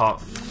black heart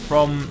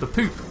from the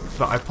poop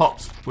that I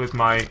popped with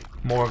my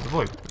More of the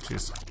Void, which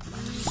is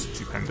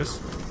stupendous.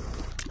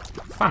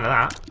 Fan of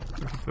that.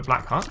 Looking for the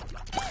black heart.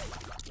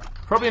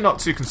 Probably not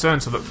too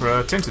concerned to look for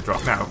a Tinted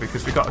Rock now,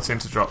 because we got a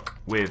Tinted Rock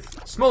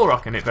with Small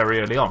Rock in it very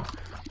early on.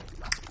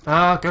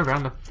 Go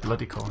around the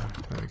bloody corner.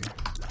 There we go.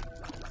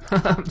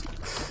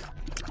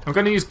 I'm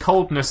going to use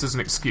coldness as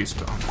an excuse,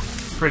 but I'm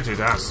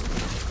frigid as.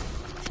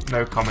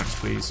 No comments,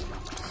 please.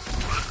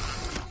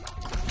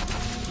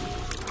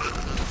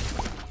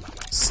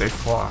 C'est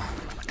froid.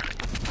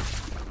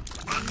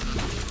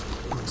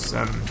 Let's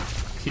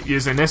keep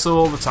using this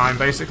all the time,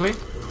 basically.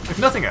 If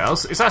nothing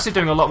else, it's actually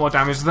doing a lot more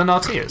damage than our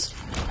tears.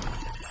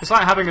 It's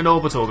like having an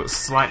orbital that's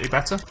slightly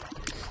better.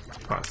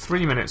 About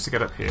 3 minutes to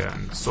get up here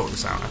and sort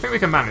this out. I think we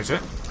can manage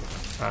it.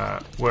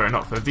 Were it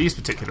not for these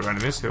particular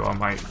enemies, who are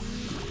my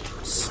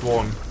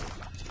sworn,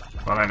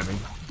 well, enemy,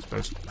 I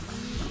suppose.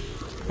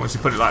 Once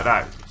you put it like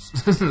that,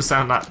 it doesn't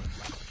sound that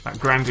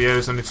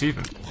grandiose an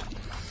achievement.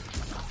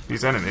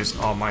 These enemies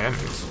are my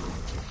enemies.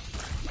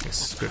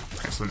 Yes, good,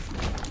 excellent.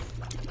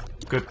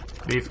 Good,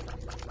 leave.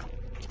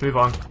 Move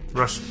on,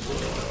 rush.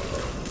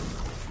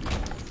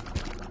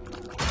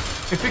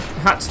 If we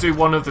had to do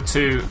one of the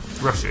two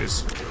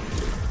rushes,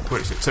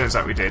 which it turns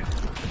out we did,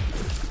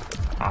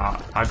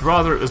 I'd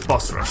rather it was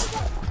boss rush,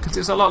 because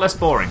it's a lot less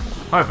boring.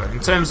 However, in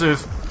terms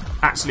of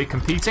actually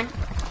competing,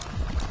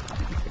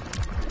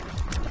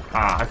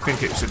 I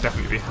think it should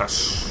definitely be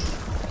hush.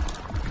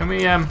 Can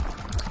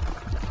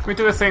we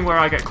do a thing where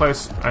I get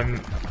close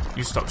and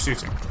you stop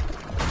shooting?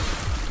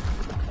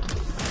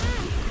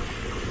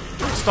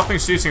 The stopping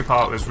shooting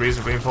part was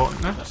reasonably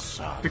important, no?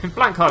 We can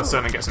blank hard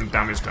stun and get some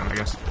damage done, I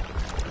guess.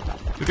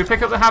 Did we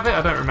pick up the habit?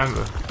 I don't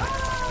remember.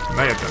 We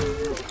may have done.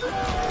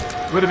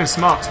 It would have been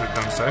smart to have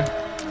done so.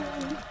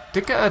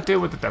 Did get a deal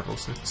with the devil,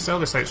 so sell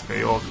this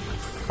HP or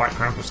fight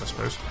Krampus, I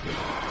suppose.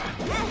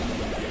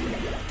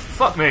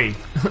 Fuck me!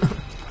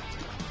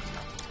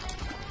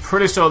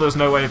 Pretty sure there's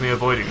no way of me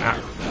avoiding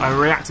that. I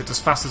reacted as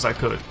fast as I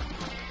could.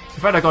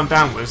 If I'd have gone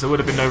downwards, there would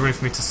have been no room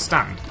for me to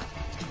stand.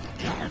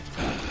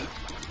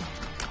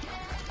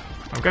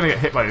 I'm gonna get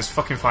hit by these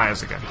fucking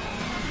fires again.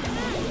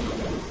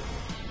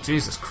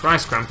 Jesus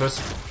Christ, Krampus.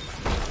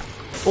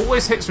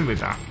 Always hits me with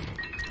that.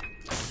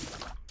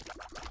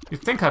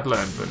 You'd think I'd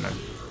learn, but no.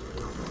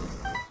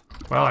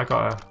 Well, I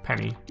got a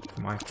penny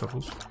for my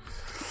troubles.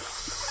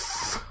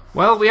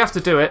 Well, we have to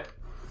do it.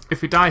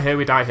 If we die here,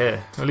 we die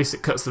here. At least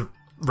it cuts the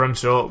run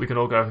short. We can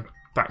all go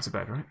back to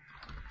bed, right?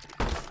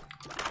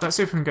 Let's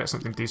see if we can get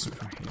something decent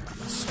from here.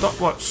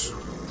 Stopwatch,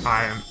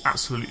 I am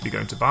absolutely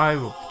going to buy.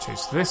 We'll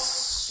chase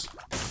this.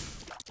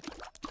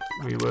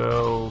 We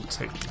will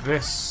take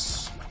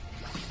this.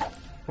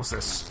 What's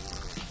this?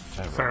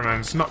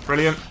 Pheromones, not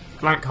brilliant.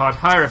 Blank card,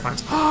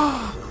 Hierophant.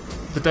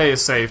 The day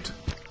is saved.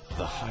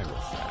 The Hierophant.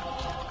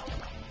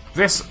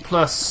 This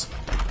plus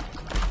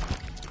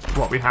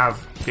what we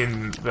have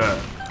in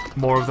the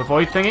more of the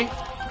void thingy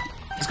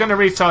is going to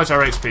recharge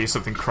our HP,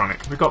 something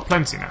chronic. We've got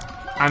plenty now.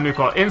 And we've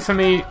got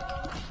infamy.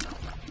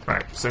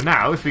 Right, so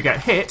now if we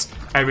get hit,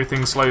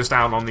 everything slows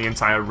down on the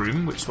entire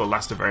room, which will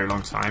last a very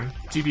long time.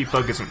 GB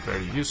bug isn't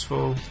very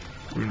useful.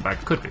 Rune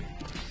bag could be.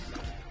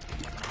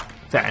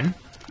 Then,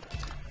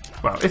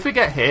 well, if we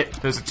get hit,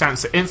 there's a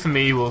chance that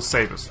infamy will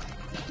save us.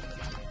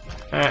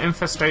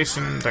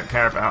 Infestation, don't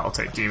care about, I'll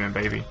take Demon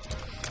Baby.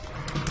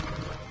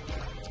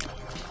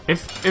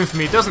 If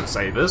infamy doesn't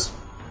save us,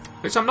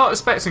 which I'm not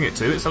expecting it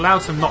to, it's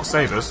allowed to not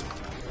save us,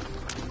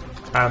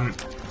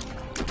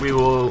 we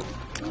will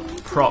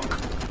proc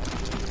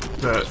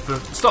the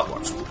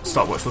stopwatch.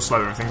 Stopwatch will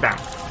slow everything down,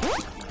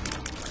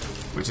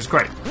 which is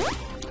great.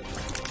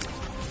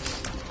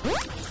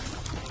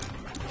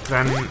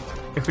 Then,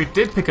 if we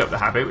did pick up the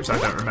habit, which I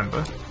don't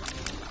remember,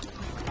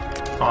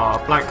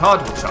 our blank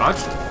card will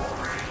charge,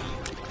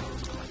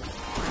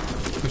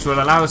 which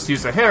will allow us to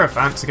use the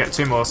Hierophant to get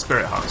 2 more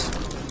Spirit Hearts.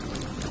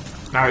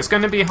 Now, it's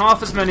going to be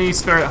half as many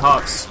Spirit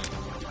Hearts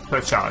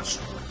per charge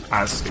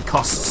as it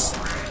costs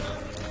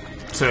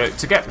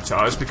to get the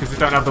charge, because we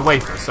don't have the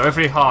wafer, so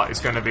every hit is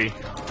going to be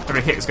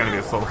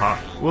a full heart.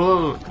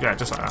 Whoa, yeah,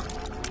 just like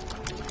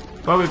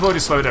that. Well, we've already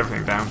slowed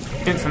everything down.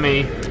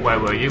 Infamy, where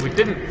were you? We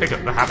didn't pick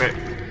up the habit.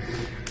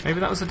 Maybe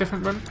that was a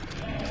different run?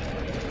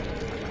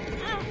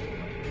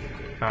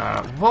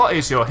 What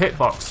is your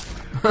hitbox?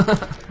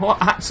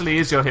 What actually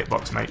is your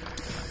hitbox, mate?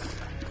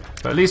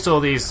 But at least all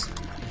these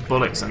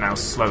bullets are now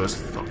slow as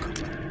fuck.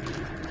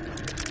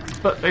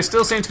 But they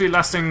still seem to be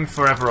lasting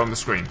forever on the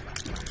screen,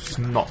 which is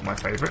not my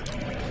favourite.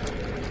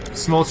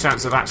 Small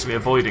chance of actually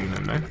avoiding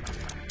them, though.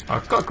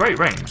 I've got great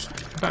range.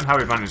 I don't know how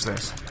we managed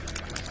this.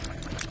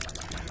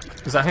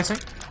 Is that hitting?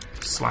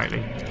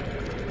 Slightly.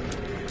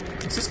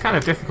 This is kind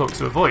of difficult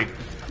to avoid.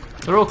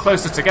 They're all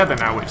closer together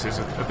now, which is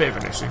a bit of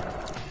an issue.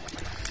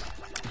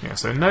 Yeah,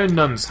 so no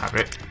nuns have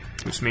it,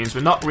 which means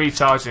we're not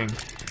recharging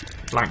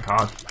blank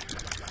card.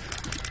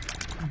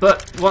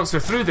 But once we're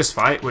through this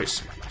fight,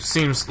 which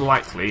seems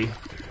likely,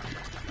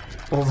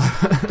 all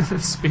the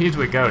speed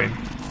we're going,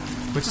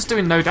 we're just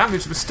doing no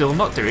damage, we're still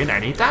not doing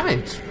any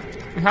damage.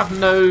 We have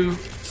no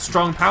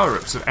strong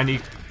power-ups of any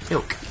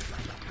ilk.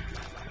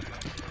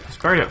 It's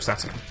very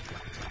upsetting.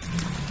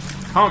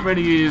 Can't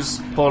really use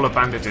Ball of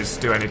Bandages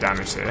to do any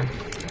damage here,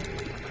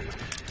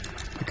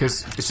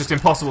 because it's just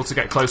impossible to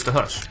get close to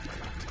Hush.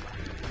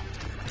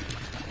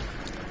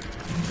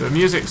 The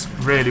music's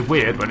really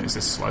weird when it's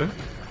this slow.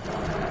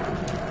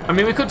 I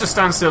mean, we could just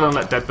stand still and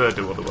let Dead Bird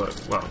do all the work.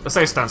 Well, let's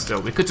say stand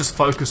still. We could just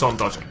focus on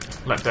dodging.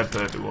 Let Dead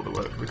Bird do all the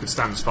work. We could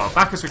stand as far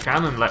back as we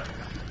can and let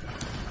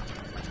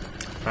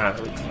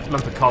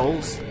Lump of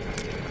Coals,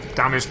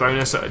 damage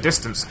bonus at a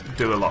distance,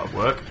 do a lot of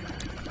work.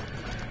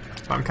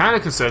 But I'm kind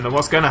of concerned that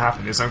what's going to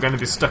happen is I'm going to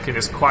be stuck in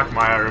this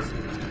quagmire of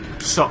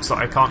shots that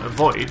I can't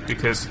avoid,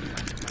 because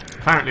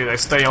apparently they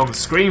stay on the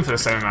screen for the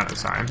same amount of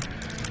time.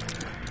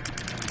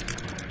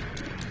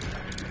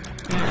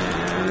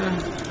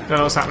 Don't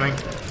know what's happening.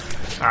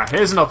 Ah,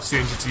 here's an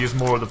opportunity to use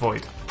more of the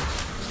void.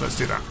 So let's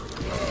do that.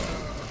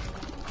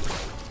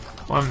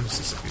 1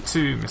 Mississippi,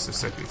 2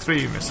 Mississippi,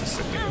 3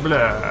 Mississippi,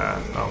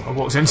 blah. Oh, I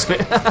walked into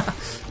it.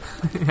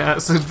 Yeah,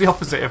 it's the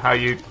opposite of how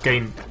you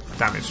gain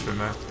damage from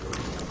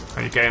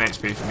how you gain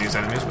HP from these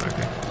enemies, but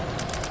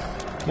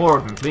okay. More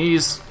of them,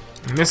 please.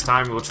 And this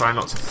time we'll try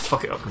not to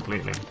fuck it up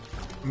completely.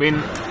 I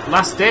mean,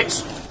 last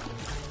ditch,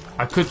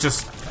 I could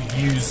just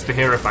use the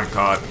Hierophant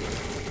card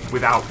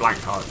without blank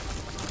card.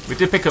 We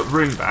did pick up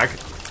Rune Bag,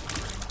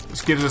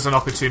 which gives us an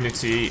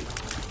opportunity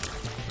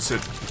to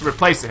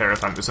replace the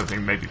Hierophant with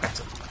something maybe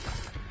better.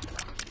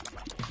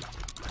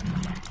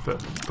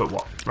 But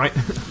what, right?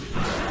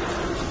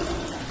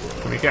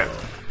 Can we get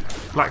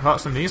black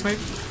hearts from these,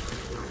 maybe?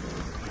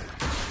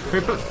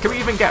 Can we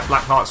even get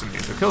black hearts from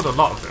these? We've killed a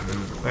lot of them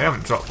and they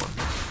haven't dropped one.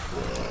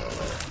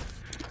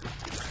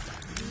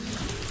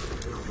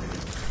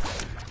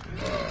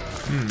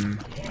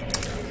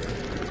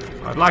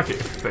 I'd like it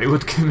if they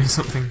would give me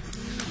something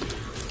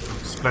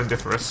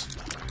splendiferous.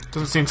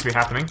 Doesn't seem to be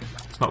happening.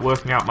 It's not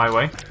working out my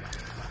way.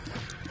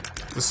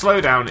 The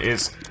slowdown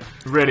is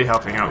really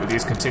helping out with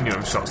these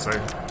continuum shots,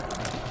 though.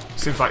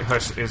 Seems like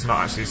Hush is not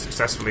actually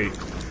successfully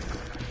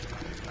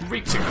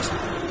reaching us,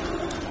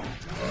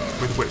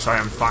 with which I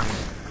am fine.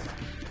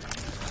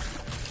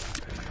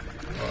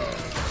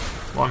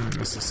 1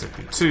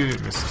 Mississippi, 2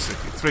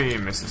 Mississippi, 3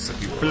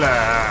 Mississippi,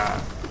 blah.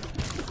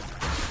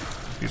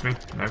 Excuse me,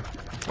 no.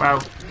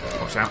 Well,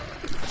 watch out.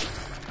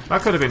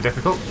 That could have been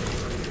difficult.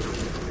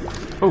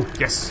 Oh,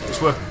 yes,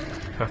 it's working.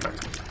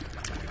 Perfect.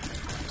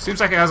 Seems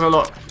like it has a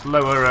lot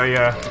lower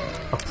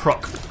a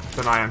proc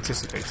than I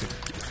anticipated.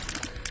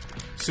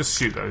 Let's just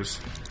shoot those.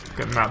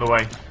 Get them out of the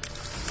way.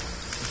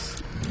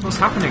 What's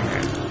happening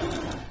here?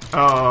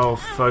 Oh,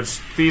 fudge.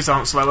 These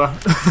aren't slower.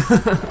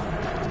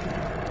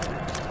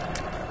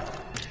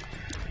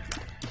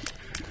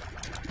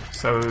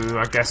 So,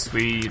 I guess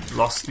we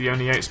lost the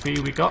only HP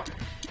we got.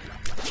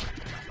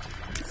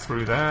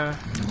 Through there.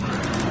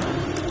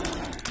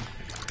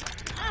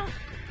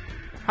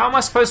 How am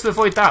I supposed to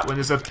avoid that when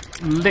there's a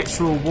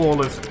literal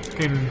wall of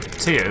fucking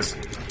tears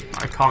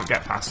I can't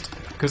get past?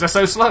 Because they're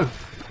so slow.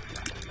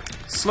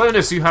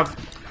 Slowness, you've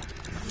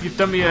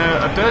done me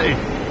a dirty.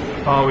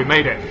 Oh, we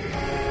made it.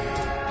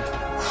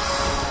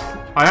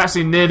 I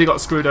actually nearly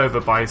got screwed over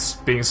by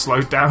being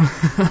slowed down.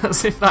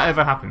 As if that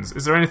ever happens.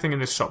 Is there anything in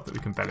this shop that we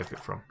can benefit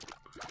from?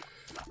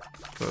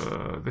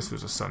 This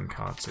was a sun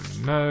card, so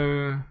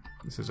no.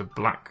 This is a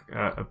black,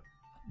 a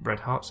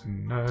red heart, so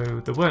no.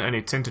 There weren't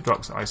any tinted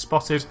rocks that I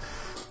spotted.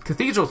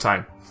 Cathedral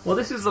time. Well,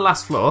 this is the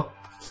last floor.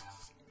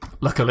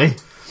 Luckily.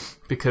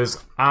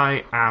 Because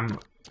I am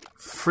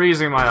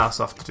freezing my ass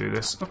off to do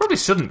this. I probably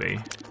shouldn't be.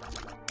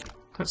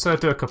 Let's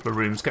do a couple of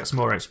rooms, get some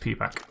more HP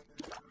back.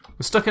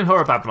 We're stuck in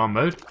Horror Babylon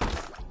mode.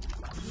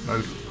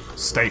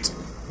 State.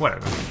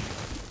 Whatever.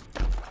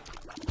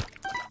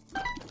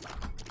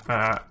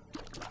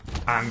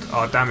 And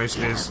our damage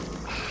is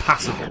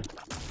passable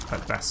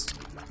at best.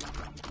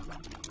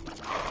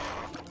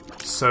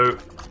 So,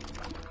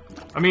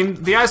 I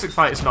mean, the Isaac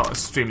fight is not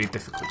extremely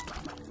difficult.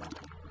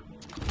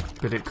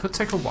 But it could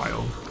take a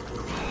while.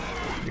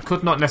 It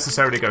could not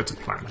necessarily go to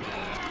plan.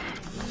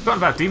 Forgotten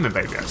about Demon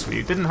Baby, actually.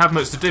 He didn't have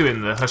much to do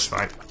in the Hush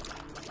fight.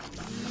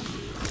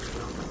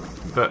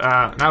 But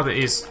now that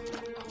he's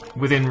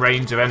within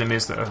range of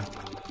enemies that are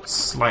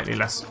slightly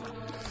less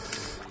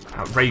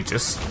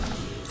outrageous,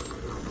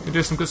 he can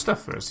do some good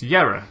stuff for us.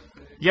 Yera.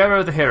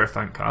 Yera, the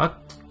Hierophant card.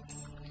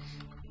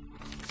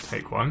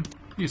 Take one.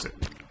 Use it.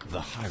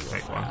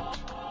 Take one.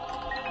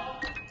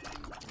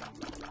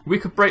 We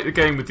could break the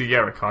game with the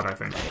Yera card, I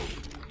think.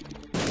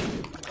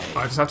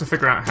 I just have to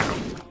figure out how.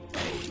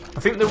 I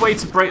think the way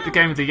to break the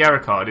game with the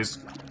Yera card is...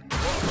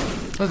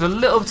 There's a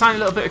tiny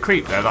little bit of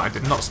creep there that I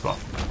did not spot.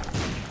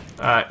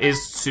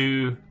 Is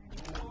to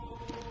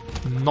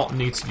not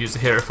need to use the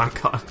Hierophant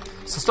card.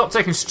 So stop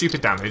taking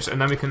stupid damage,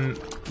 and then we can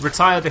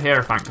retire the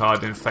Hierophant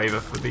card in favour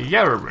for the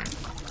Yera room,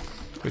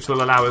 which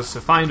will allow us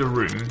to find a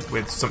room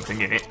with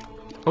something in it.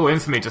 Oh,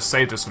 Infamy just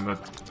saved us from a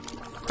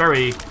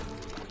very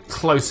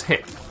close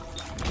hit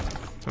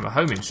from a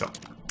homing shot.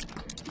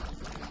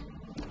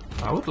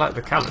 I would like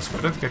the Callus, but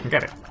I don't think I can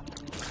get it.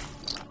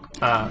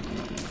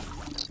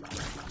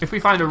 If we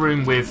find a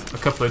room with a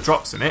couple of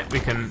drops in it, we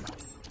can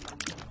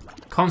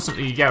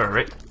constantly Yera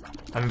it,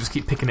 and just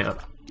keep picking it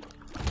up.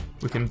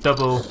 We can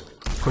double,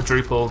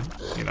 quadruple,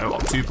 you know,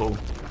 octuple.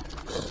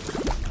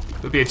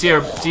 It'll be a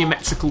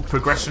geometrical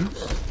progression.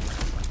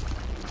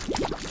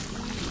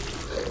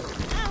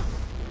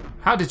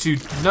 How did you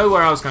know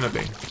where I was going to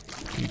be?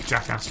 You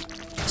jackass.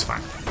 It's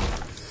fine.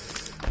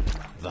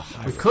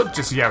 We could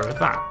just Yera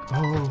that.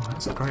 Oh,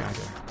 that's a great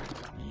idea.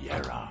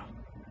 Yera.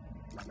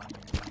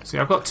 See,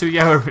 I've got 2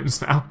 Yera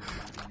runes now.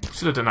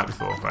 Should have done that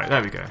before. Right,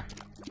 there we go.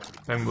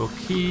 Then we'll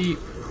keep...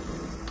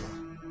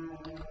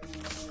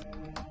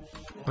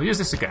 We'll use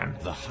this again.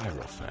 The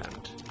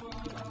Hierophant.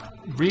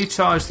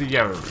 Recharge the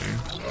Yera rune.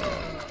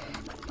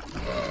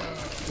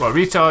 Well,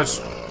 recharge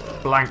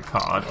blank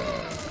card.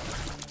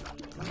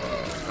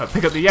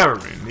 pick up the Yara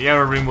rune. The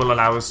Yara rune will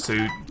allow us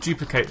to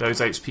duplicate those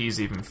HPs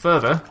even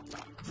further.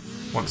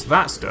 Once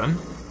that's done,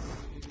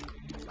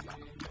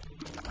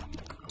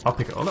 I'll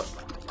pick it all up.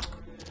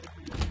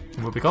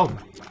 And we'll be golden.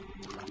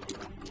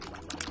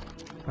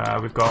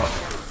 We've got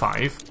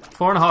 5.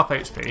 4.5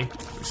 HP,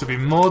 which should be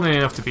more than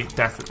enough to beat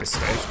death at this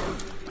stage.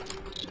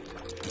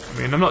 I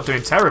mean, I'm not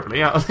doing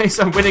terribly. At least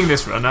I'm winning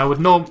this run.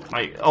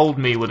 Old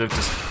me would have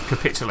just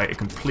capitulated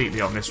completely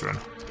on this run.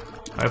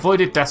 I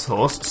avoided Death's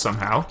Horse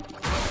somehow.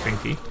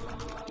 Binky.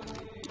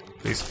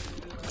 Please.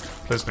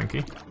 Please,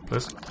 Binky.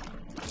 Please.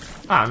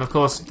 Ah, and of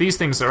course, these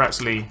things are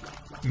actually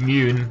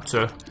immune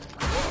to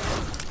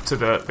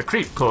the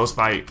creep caused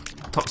by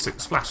Toxic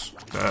Splash,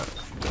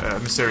 the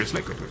mysterious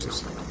liquid, which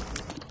is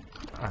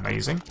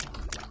amazing.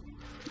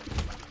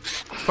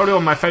 It's probably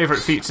one of my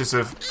favourite features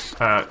of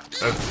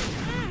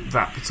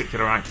that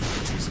particular item.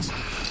 Jesus.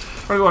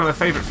 Probably one of the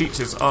favourite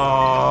features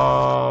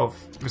of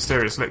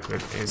Mysterious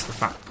Liquid is the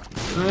fact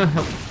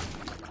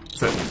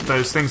that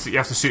those things that you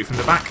have to shoot from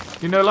the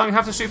back, you no longer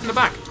have to shoot from the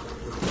back.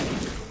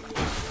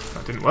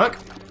 That didn't work.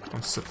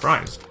 I'm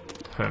surprised.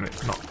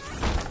 Hermit, not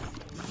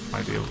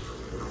ideal.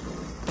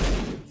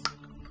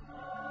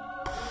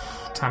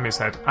 Tammy's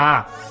head.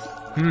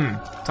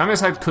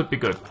 Tammy's head could be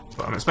good,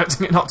 but I'm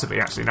expecting it not to be,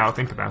 actually, now I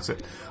think about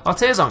it. Our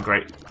tears aren't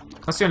great.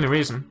 That's the only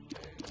reason.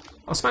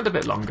 I'll spend a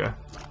bit longer.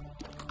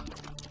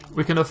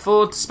 We can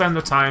afford to spend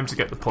the time to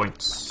get the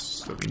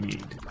points that we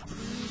need.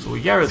 So we'll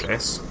Yara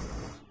this.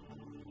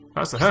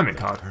 That's the Hermit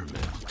card.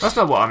 That's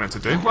not what I meant to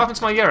do. What happened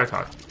to my Yara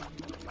card?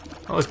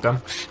 That was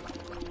dumb.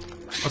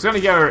 I was going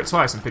to Yara it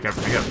twice and pick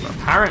everything up, but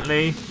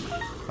apparently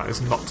that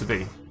is not to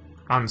be.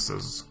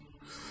 Answers.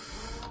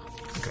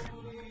 Okay.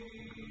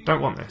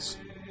 Don't want this.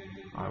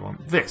 I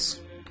want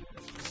this.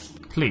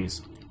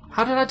 Please.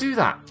 How did I do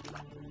that?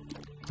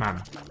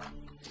 Man.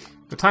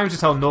 The time to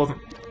tell Northern...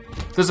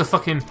 There's a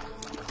fucking...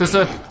 There's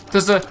a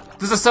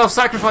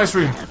self-sacrifice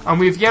room, and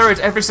we've Yarrowed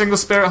every single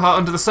spirit heart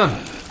under the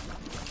sun.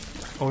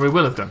 Or we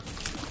will have done.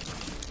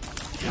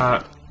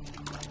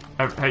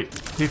 Hey,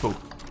 people.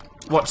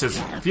 Watchers.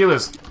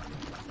 Viewers.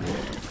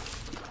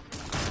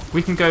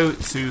 We can go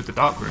to the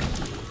dark room.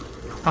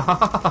 Ha ha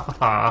ha ha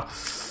ha.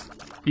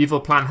 Evil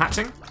plan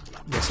hatching?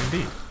 Yes,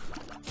 indeed.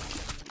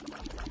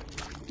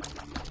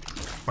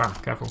 Wow,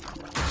 careful.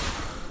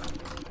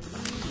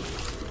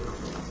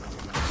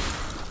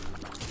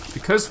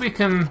 Because we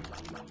can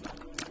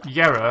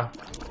Yara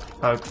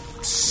a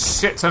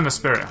shit ton of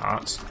spirit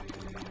hearts.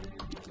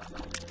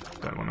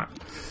 Don't want that.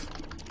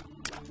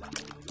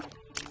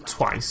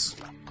 Twice.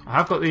 I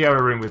have got the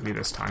Yara room with me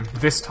this time.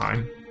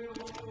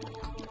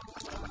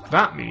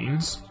 That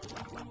means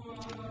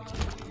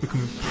we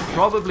can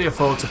probably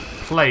afford to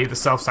play the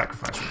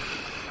self-sacrifice room.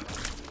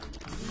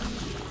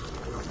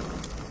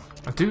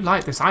 I do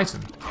like this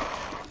item.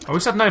 I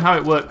wish I'd known how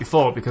it worked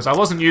before, because I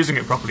wasn't using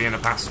it properly in the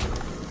past.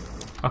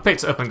 I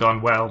picked it up and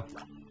gone, well,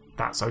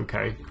 that's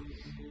okay.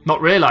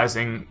 Not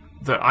realising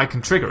that I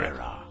can trigger it.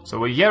 So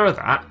we'll Yara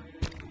that,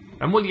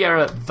 and we'll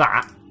Yara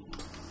that,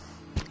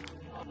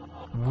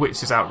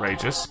 which is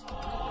outrageous.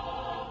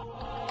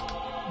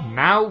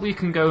 Now we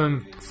can go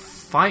and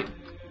fight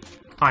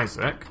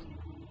Isaac.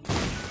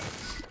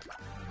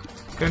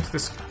 Go into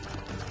this...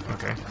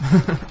 Okay.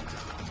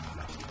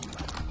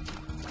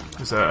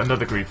 There's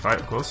another greed fight,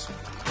 of course.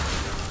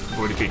 We've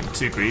already beaten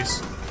 2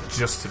 greeds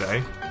just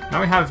today. Now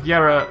we have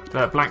Yara,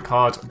 blank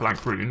card,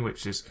 blank rune,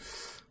 which is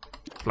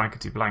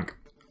blankety blank.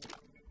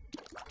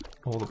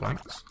 All the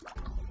blanks.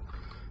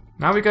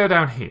 Now we go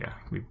down here.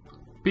 We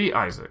beat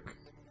Isaac.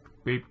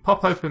 We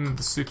pop open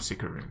the super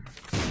secret room.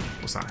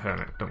 What's that?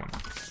 Hermit. Don't want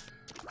that.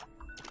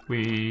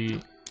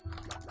 We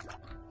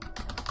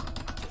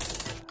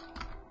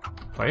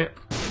play it.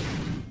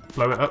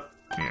 Blow it up.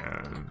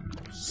 Yeah,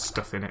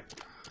 stuff in it.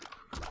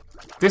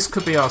 This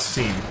could be our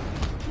scene.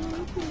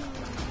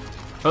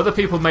 Other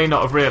people may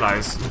not have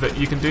realised that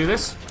you can do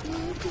this.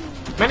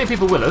 Many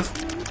people will have,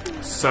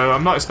 so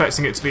I'm not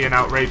expecting it to be an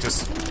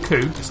outrageous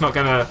coup. It's not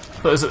going to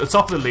put us at the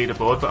top of the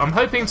leaderboard, but I'm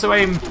hoping to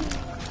aim...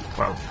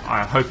 Well,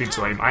 I'm hoping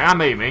to aim. I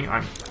am aiming.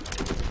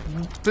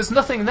 There's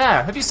nothing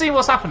there. Have you seen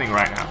what's happening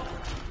right now?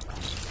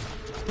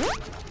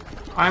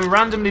 I'm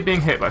randomly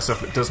being hit by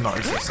stuff that does not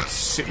exist. I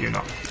shit you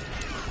not.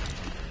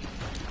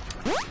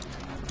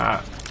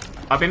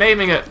 I've been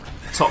aiming at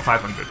top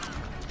 500.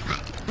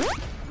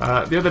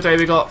 The other day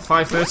we got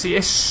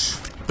 530-ish,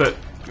 but,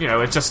 you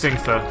know, adjusting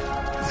for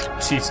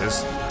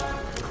cheaters.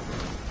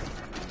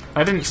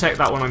 I didn't check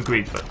that one on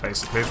greed, but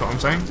basically is what I'm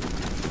saying.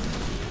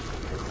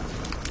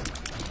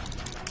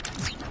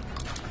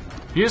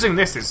 Using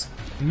this is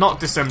not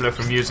dissimilar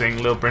from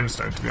using Lil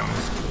Brimstone, to be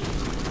honest.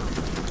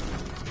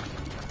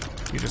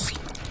 You just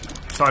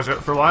charge it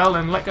up for a while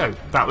and let go.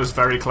 That was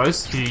very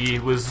close. He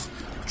was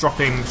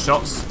dropping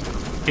shots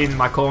in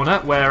my corner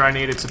where I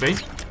needed to be.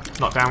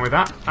 Not down with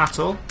that at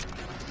all.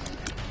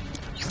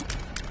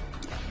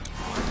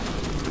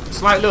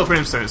 It's like Little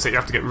Brimstone, so you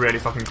have to get really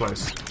fucking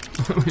close.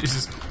 Which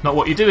is not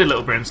what you do with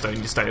Little Brimstone,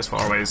 you stay as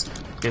far away as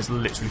is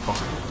literally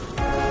possible.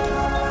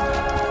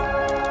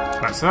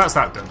 Right, so that's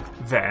that done.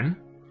 Then,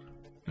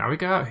 now we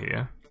go out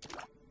here,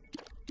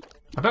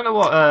 I don't know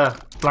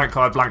what blank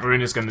card, blank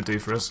rune is going to do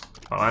for us.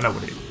 Well, I know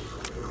what it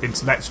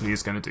intellectually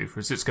is going to do for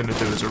us. It's going to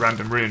do as a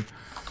random rune.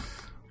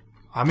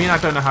 I mean, I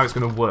don't know how it's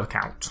going to work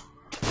out.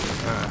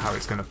 How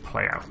it's going to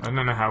play out. I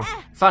don't know how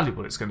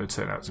valuable it's going to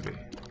turn out to be.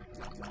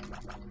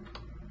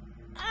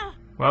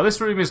 Well, this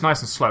room is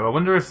nice and slow. I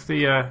wonder if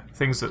the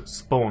things that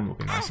spawn will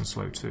be nice and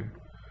slow too.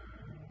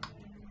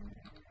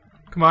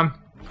 Come on,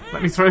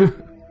 let me through.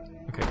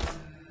 Okay,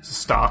 it's a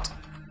start.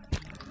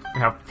 We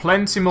have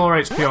plenty more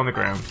HP on the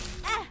ground.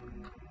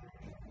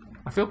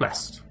 I feel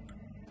blessed.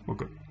 Well,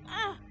 good.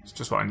 It's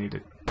just what I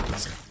needed.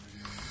 Let's see.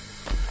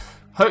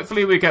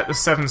 Hopefully we get the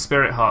 7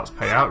 spirit hearts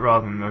payout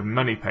rather than the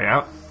money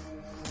payout.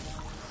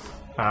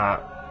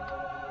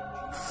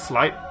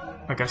 Flight,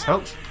 I guess,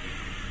 helps.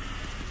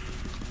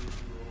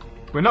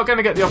 We're not going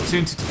to get the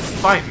opportunity to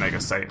fight Mega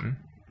Satan.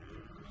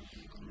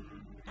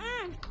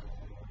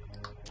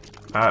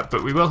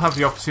 But we will have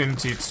the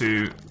opportunity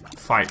to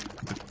fight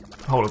the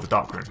whole of the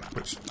Dark Room,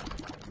 which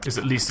is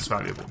at least as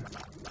valuable.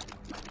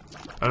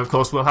 And of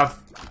course we'll have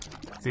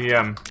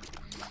the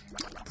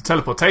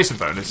teleportation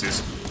bonus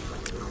is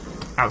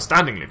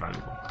outstandingly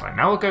valuable. Right,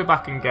 now we'll go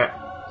back and get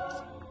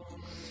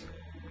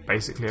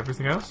basically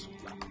everything else.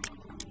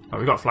 Oh,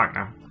 we've got a flank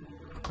now.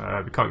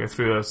 We can't go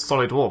through a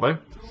solid wall though.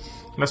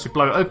 Unless we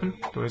blow it open.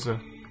 There is a...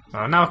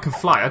 now I can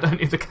fly, I don't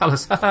need the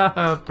colours.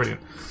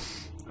 Brilliant.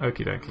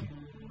 Okie dokie.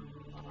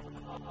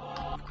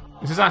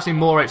 This is actually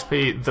more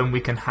HP than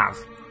we can have.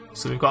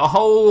 So we've got a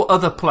whole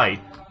other play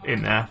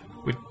in there.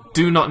 We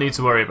do not need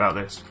to worry about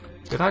this.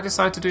 Did I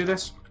decide to do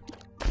this?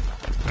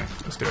 No,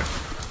 let's do it.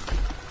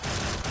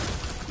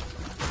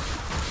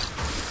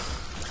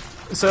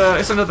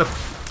 It's another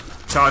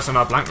charge on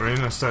our blank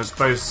rune, so I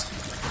suppose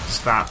it's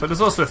that. But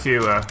there's also a few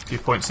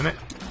points in it.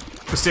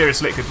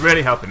 Mysterious Liquid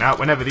really helping out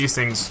whenever these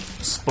things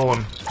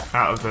spawn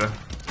out of the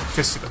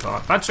fistula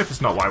part. Bad trip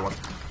is not what I want.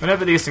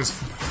 Whenever these things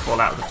fall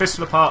out of the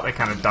fistula part, they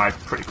kind of die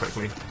pretty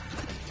quickly.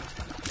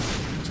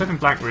 Slipping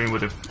blank rune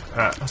would have,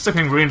 a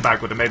slipping rune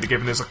bag would have maybe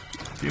given us a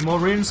few more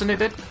runes than it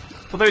did.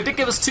 Although it did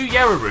give us 2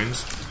 Yera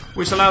runes,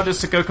 which allowed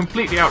us to go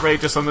completely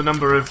outrageous on the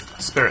number of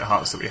spirit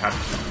hearts that we had.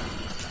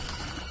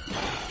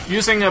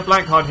 Using a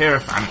blank card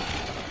Hierophant,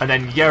 and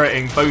then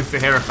Yera-ing both the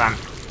Hierophant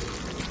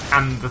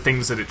and the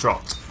things that it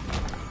dropped.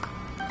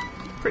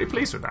 Pretty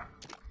pleased with that.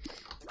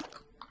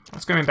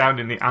 That's going down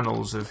in the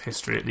annals of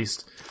history, at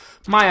least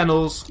my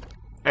annals,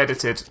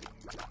 edited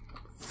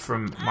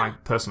from my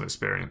personal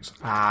experience.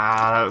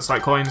 Ah, that looks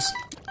like coins.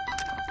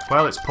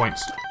 Well, it's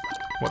points.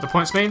 What do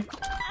points mean?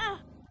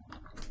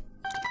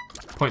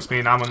 Points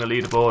mean I'm on the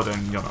leaderboard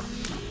and you're not.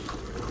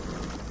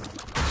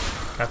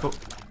 Careful.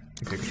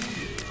 Okay, good.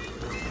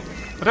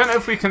 I don't know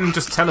if we can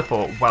just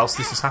teleport whilst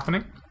this is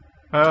happening.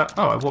 Oh,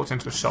 I walked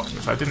into a shop,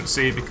 which I didn't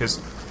see because...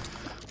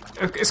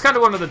 It's kind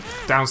of one of the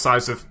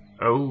downsides of...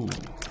 Oh,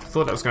 I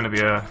thought that was going to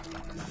be a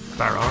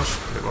barrage,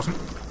 but it wasn't.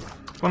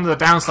 One of the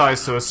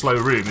downsides to a slow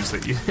room is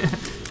that you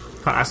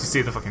can't actually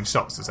see the fucking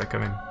shots as they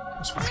come in.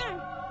 That's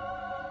fine.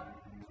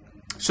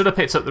 Should have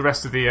picked up the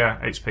rest of the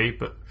HP,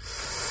 but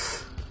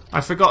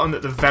I'd forgotten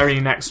that the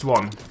very next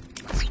one...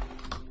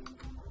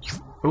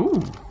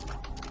 Ooh.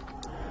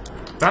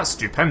 That's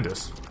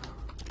stupendous.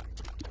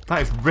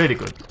 That is really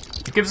good.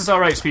 It gives us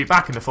our HP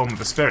back in the form of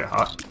a Spirit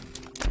Heart.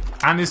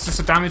 And it's just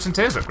a damage and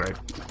tears upgrade.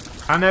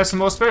 And there's some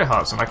more Spirit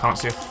Hearts, and I can't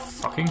see a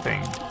fucking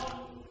thing.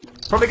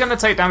 Probably going to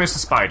take damage to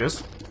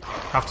spiders.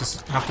 Have to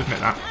admit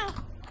that.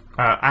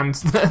 And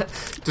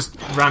just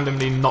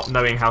randomly not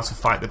knowing how to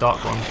fight the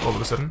Dark One all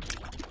of a sudden.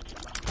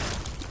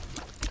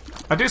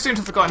 I do seem to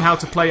have forgotten how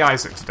to play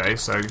Isaac today,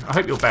 so I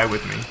hope you'll bear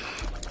with me.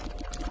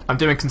 I'm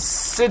doing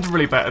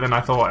considerably better than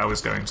I thought I was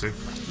going to.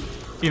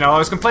 You know, I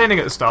was complaining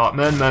at the start,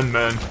 mern.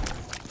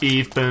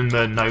 Eve, burn,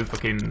 no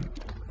fucking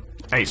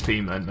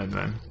HP,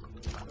 mern.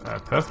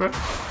 Perthro?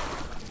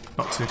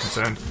 Not too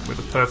concerned with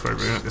the Perthro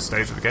rune at this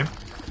stage of the game.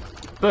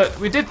 But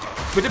we did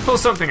pull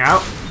something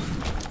out,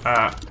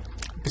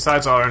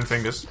 besides our own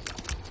fingers.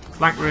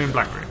 Blank rune.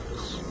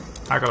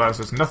 Agalaz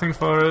does nothing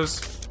for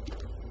us.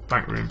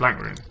 Blank rune.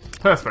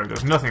 Perthro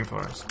does nothing for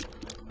us.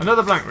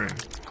 Another blank rune.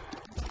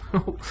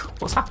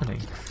 What's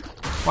happening?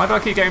 Why do I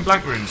keep getting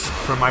blank runes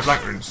from my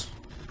blank runes?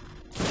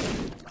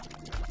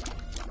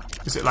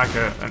 Is it like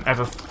an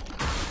ever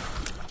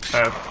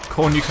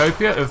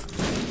cornucopia of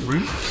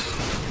rune?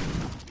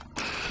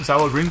 Is that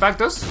what Rune Bag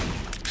does?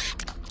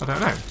 I don't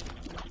know.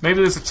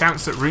 Maybe there's a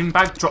chance that Rune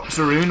Bag drops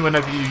a rune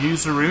whenever you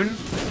use a rune,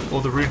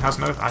 or the rune has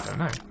no... I don't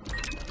know.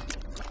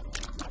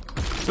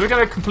 So we're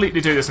going to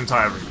completely do this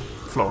entire room.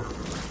 Floor.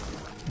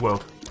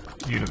 World.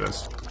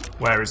 Universe.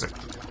 Where is it?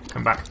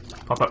 Come back.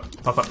 Pop up.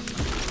 That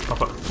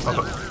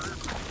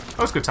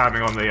was good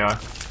timing on the...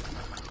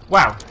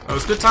 Wow. That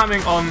was good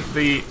timing on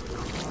the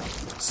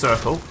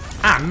circle,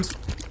 and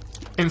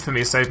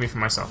infamy saved me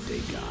from myself.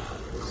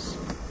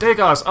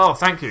 Digars. Oh,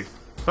 thank you.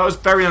 That was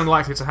very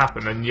unlikely to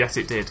happen, and yet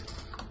it did.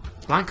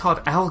 Blank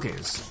card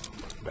Elgiz.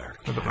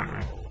 With the blank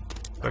ring.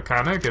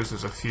 Bacano gives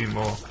us a few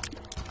more...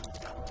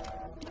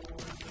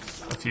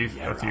 A few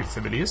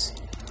familiars.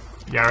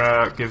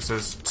 Yara gives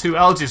us 2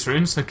 Algiz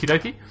runes, okie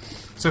dokie.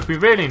 So if we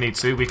really need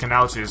to, we can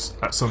Algiz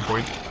at some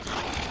point.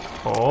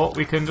 Or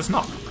we can just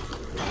not.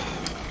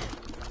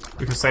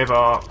 We can save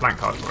our blank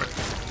card for it.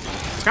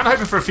 I was kind of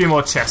hoping for a few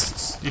more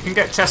chests. You can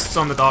get chests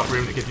on the Dark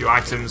Room that give you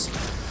items.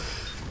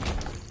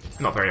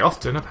 Not very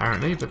often,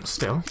 apparently, but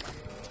still.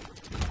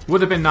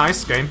 Would have been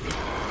nice, game.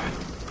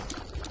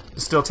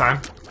 There's still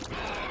time.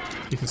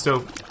 You can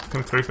still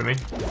come through for me.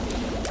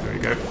 There we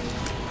go.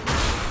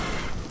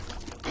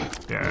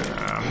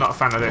 Yeah, I'm not a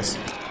fan of this.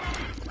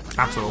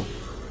 At all.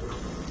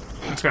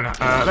 Let's go now.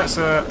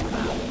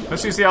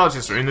 Let's use the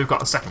Algiz rune. We've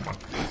got a second one.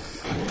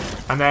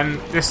 And then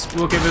this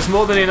will give us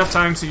more than enough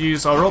time to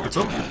use our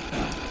orbital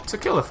to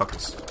kill the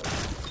fuckers.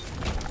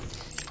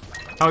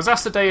 I was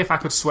asked today if I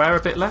could swear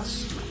a bit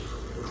less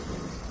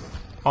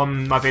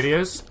on my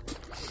videos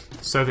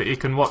so that he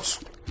can watch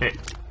it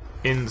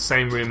in the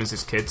same room as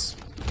his kids.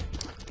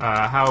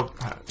 How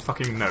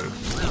fucking no.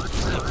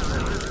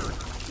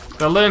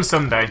 They'll learn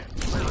someday.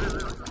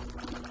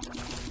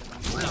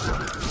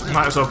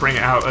 Might as well bring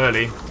it out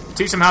early.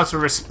 Teach them how to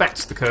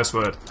respect the curse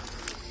word.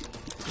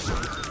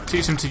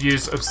 Teach them to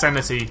use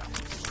obscenity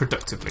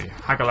productively.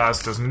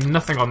 Hagalaz does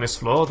nothing on this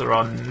floor. There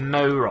are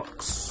no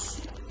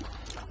rocks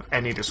of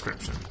any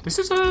description. This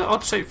is an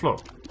odd-shaped floor.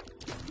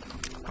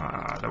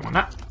 I don't want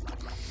that.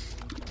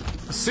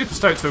 I'm super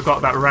stoked to have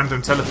got that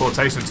random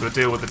teleportation to a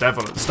deal with the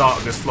devil at the start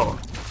of this floor.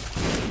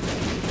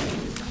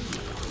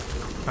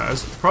 That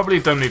has probably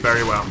done me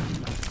very well.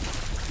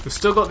 We've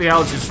still got the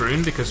Algiz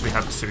rune because we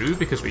had 2,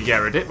 because we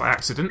Yera'd it by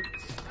accident.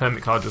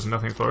 Hermit card does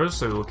nothing for us,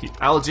 so we'll keep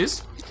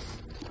Algiz.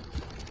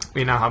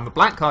 We now have a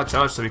blank card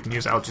charge, so we can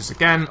use Algiz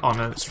again on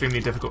an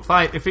extremely difficult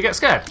fight if we get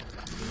scared.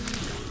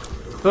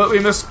 But we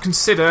must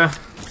consider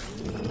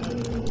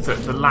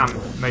that the lamp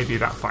may be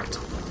that fight.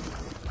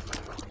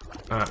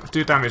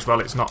 Do damage while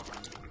it's not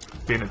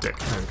being a dick.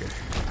 There we go.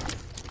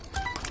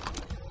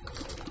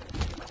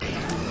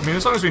 I mean,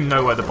 as long as we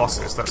know where the boss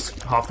is, that's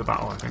half the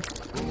battle, I think.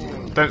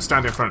 Don't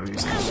stand in front of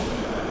these things.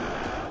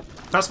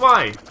 That's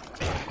why!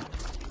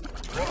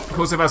 Of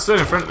course, if I stood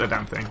in front of the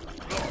damn thing...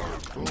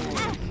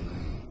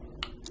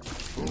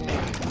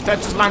 That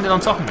just landed on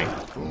top of me.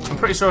 I'm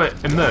pretty sure it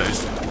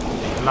emerged,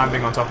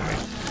 landing on top of me.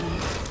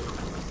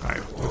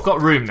 Right, we've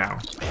got room now.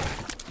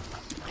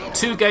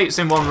 2 gates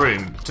in 1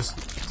 room. Just,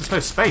 there's no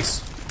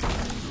space.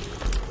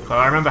 But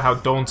I remember how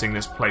daunting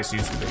this place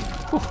used to be.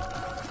 Whew.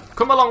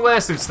 Come a long way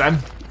since then.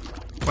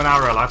 When I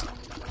were a lad.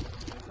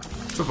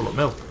 Trouble up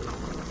mill.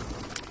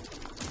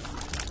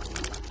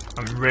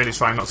 I'm really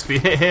trying not to be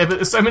hit here, but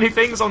there's so many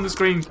things on the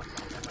screen.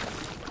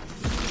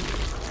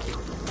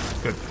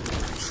 Good.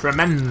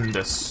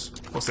 Tremendous.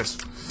 What's this?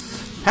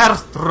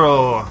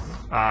 Perthro.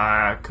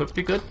 Could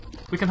be good.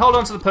 We can hold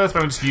on to the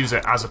Perthro and just use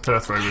it as a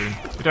Perthro rune.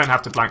 We don't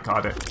have to blank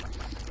card it.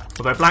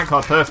 Although blank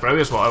card Perthro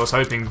is what I was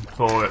hoping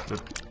for at the,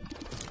 the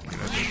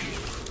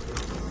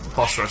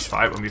boss rush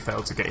fight when we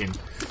failed to get in.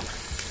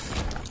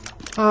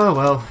 Oh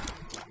well.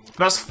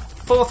 That's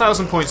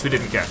 4,000 points we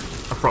didn't get,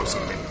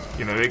 approximately.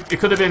 You know, it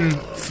could have been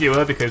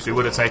fewer because we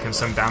would have taken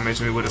some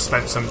damage and we would have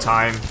spent some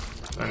time.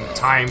 And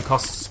time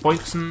costs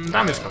points and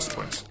damage costs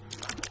points.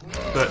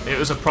 But it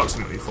was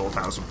approximately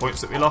 4,000 points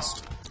that we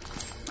lost.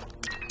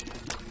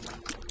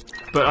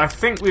 But I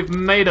think we've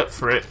made up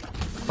for it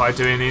by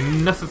doing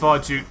enough of our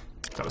due...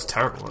 That was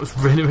terrible. That was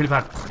really, really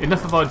bad.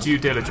 Enough of our due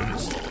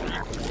diligence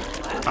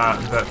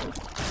that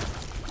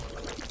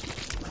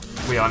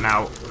we are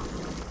now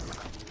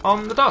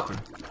on the Dark Room,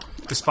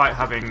 despite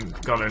having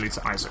gone only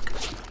to Isaac.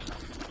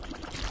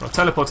 Well,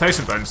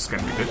 teleportation bonus is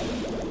going to be good.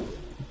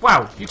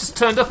 Wow, you just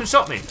turned up and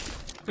shot me. I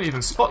didn't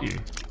even spot you.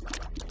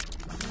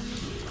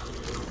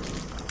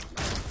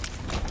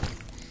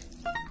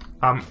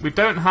 We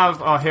don't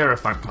have our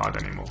Hierophant card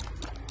anymore.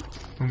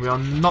 And we are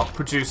not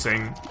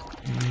producing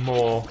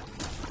more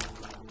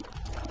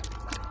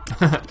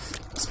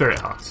Spirit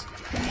Hearts.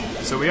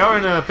 So we are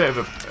in a bit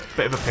of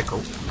a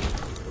pickle.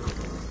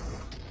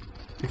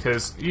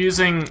 Because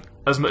using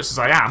as much as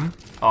I am,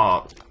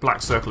 our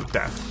Black Circle of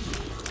Death,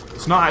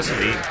 it's not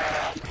actually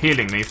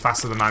healing me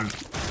faster than I'm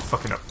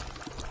fucking up.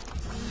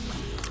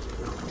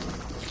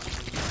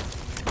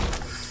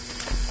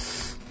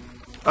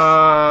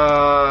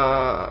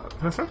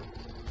 Perthro?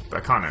 But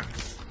I can't know.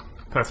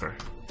 Perthro.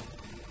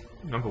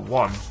 Number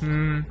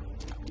 1.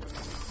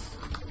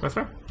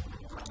 Perthro?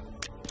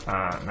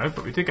 No,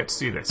 but we did get to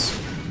see this.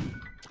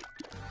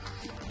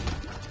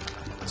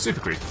 Super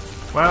Creep.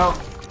 Well,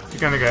 if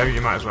you're gonna go,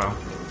 you might as well.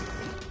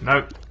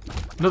 Nope.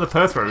 Another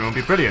Perthro room would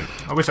be brilliant.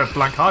 I wish I'd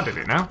blank carded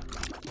it now.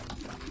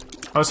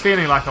 I was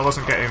feeling like I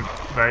wasn't getting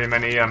very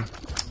many, Yeah,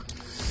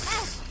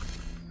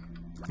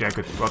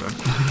 good. Well done.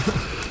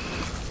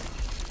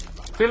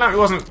 Feeling like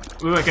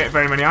we weren't getting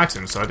very many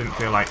items, so I didn't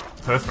feel like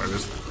Perthro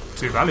was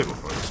too valuable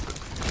for us. But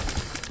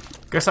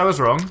guess I was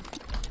wrong.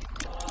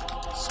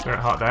 Spirit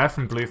Heart there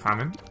from Blue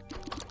Famine.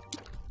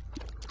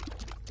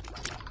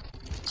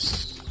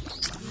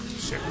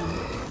 Shit.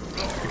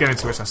 Beginning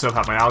to wish I still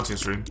had my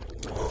Algiz rune.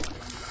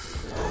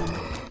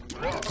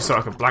 Just so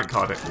I could blank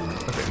card it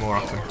a bit more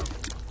often.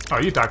 Oh,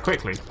 you died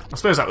quickly. I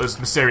suppose that was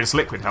mysterious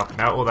liquid helping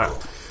out, all that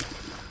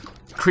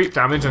creep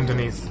damage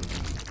underneath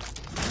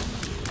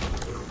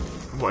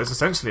what is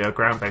essentially a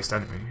ground-based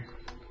enemy.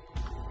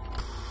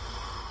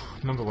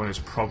 Number 1 is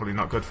probably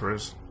not good for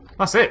us.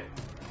 That's it.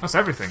 That's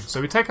everything.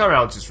 So we take our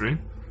Alga's rune,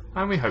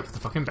 and we hope for the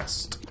fucking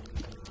best.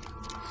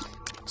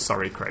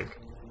 Sorry, Craig.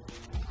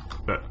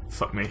 But,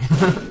 fuck me.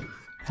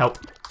 Help.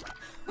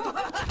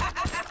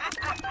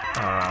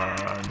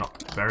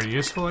 Not very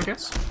useful, I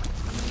guess.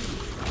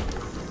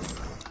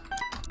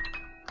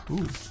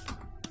 Ooh.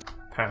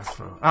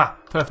 Pathful. Ah,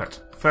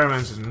 perfect.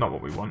 Pheromones is not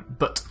what we want,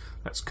 but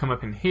let's come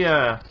up in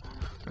here.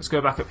 Let's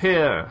go back up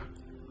here.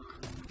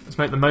 Let's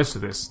make the most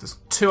of this. There's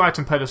 2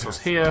 item pedestals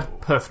here,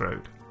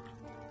 Perthrode.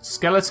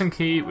 Skeleton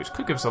key, which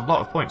could give us a lot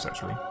of points,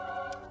 actually.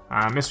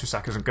 Mystery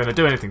Sack isn't going to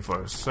do anything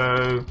for us,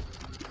 so...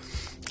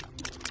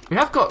 We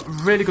have got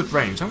really good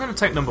range. I'm going to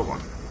take number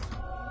 1.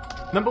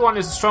 Number 1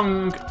 is a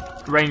strong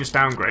range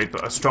downgrade,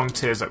 but a strong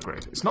tiers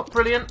upgrade. It's not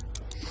brilliant.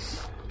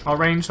 Our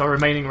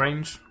remaining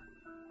range.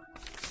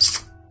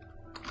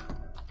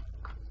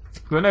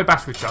 There were no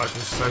battery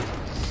charges, so...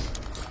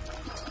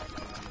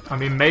 I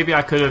mean, maybe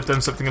I could have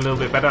done something a little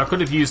bit better. I could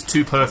have used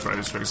 2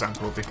 Perthrows, for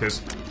example, because...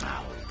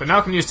 But now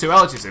I can use 2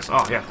 Alga's.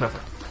 Oh, yeah,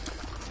 perfect.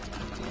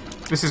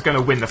 This is going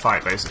to win the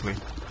fight, basically.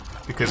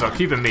 Because our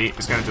Cuban meat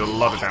is going to do a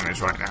lot of damage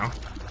right now.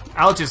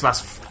 Alga's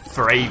last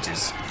for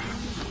ages.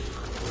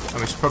 And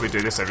we should probably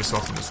do this every so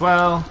often as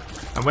well.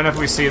 And whenever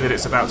we see that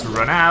it's about to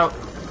run out...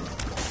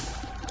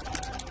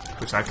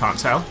 Which I can't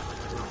tell.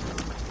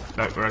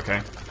 No, we're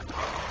okay.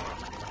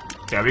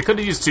 Yeah, we could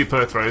have used 2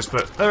 Perthrows,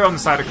 but they're on the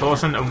side of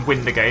caution and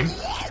win the game.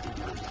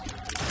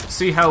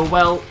 See how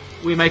well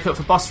we make up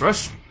for boss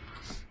rush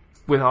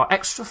with our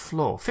extra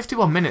floor.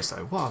 51 minutes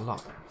though, what a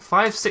lot.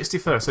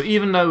 561st, so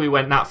even though we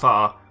went that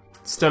far,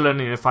 still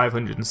only in a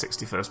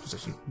 561st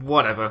position.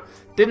 Whatever.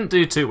 Didn't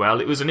do too well,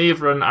 it was an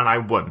Eve run and I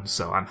won,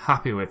 so I'm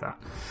happy with that.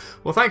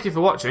 Well, thank you for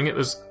watching, it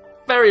was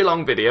a very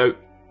long video,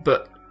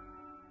 but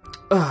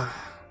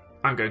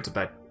I'm going to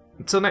bed.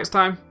 Until next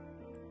time,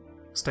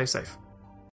 stay safe.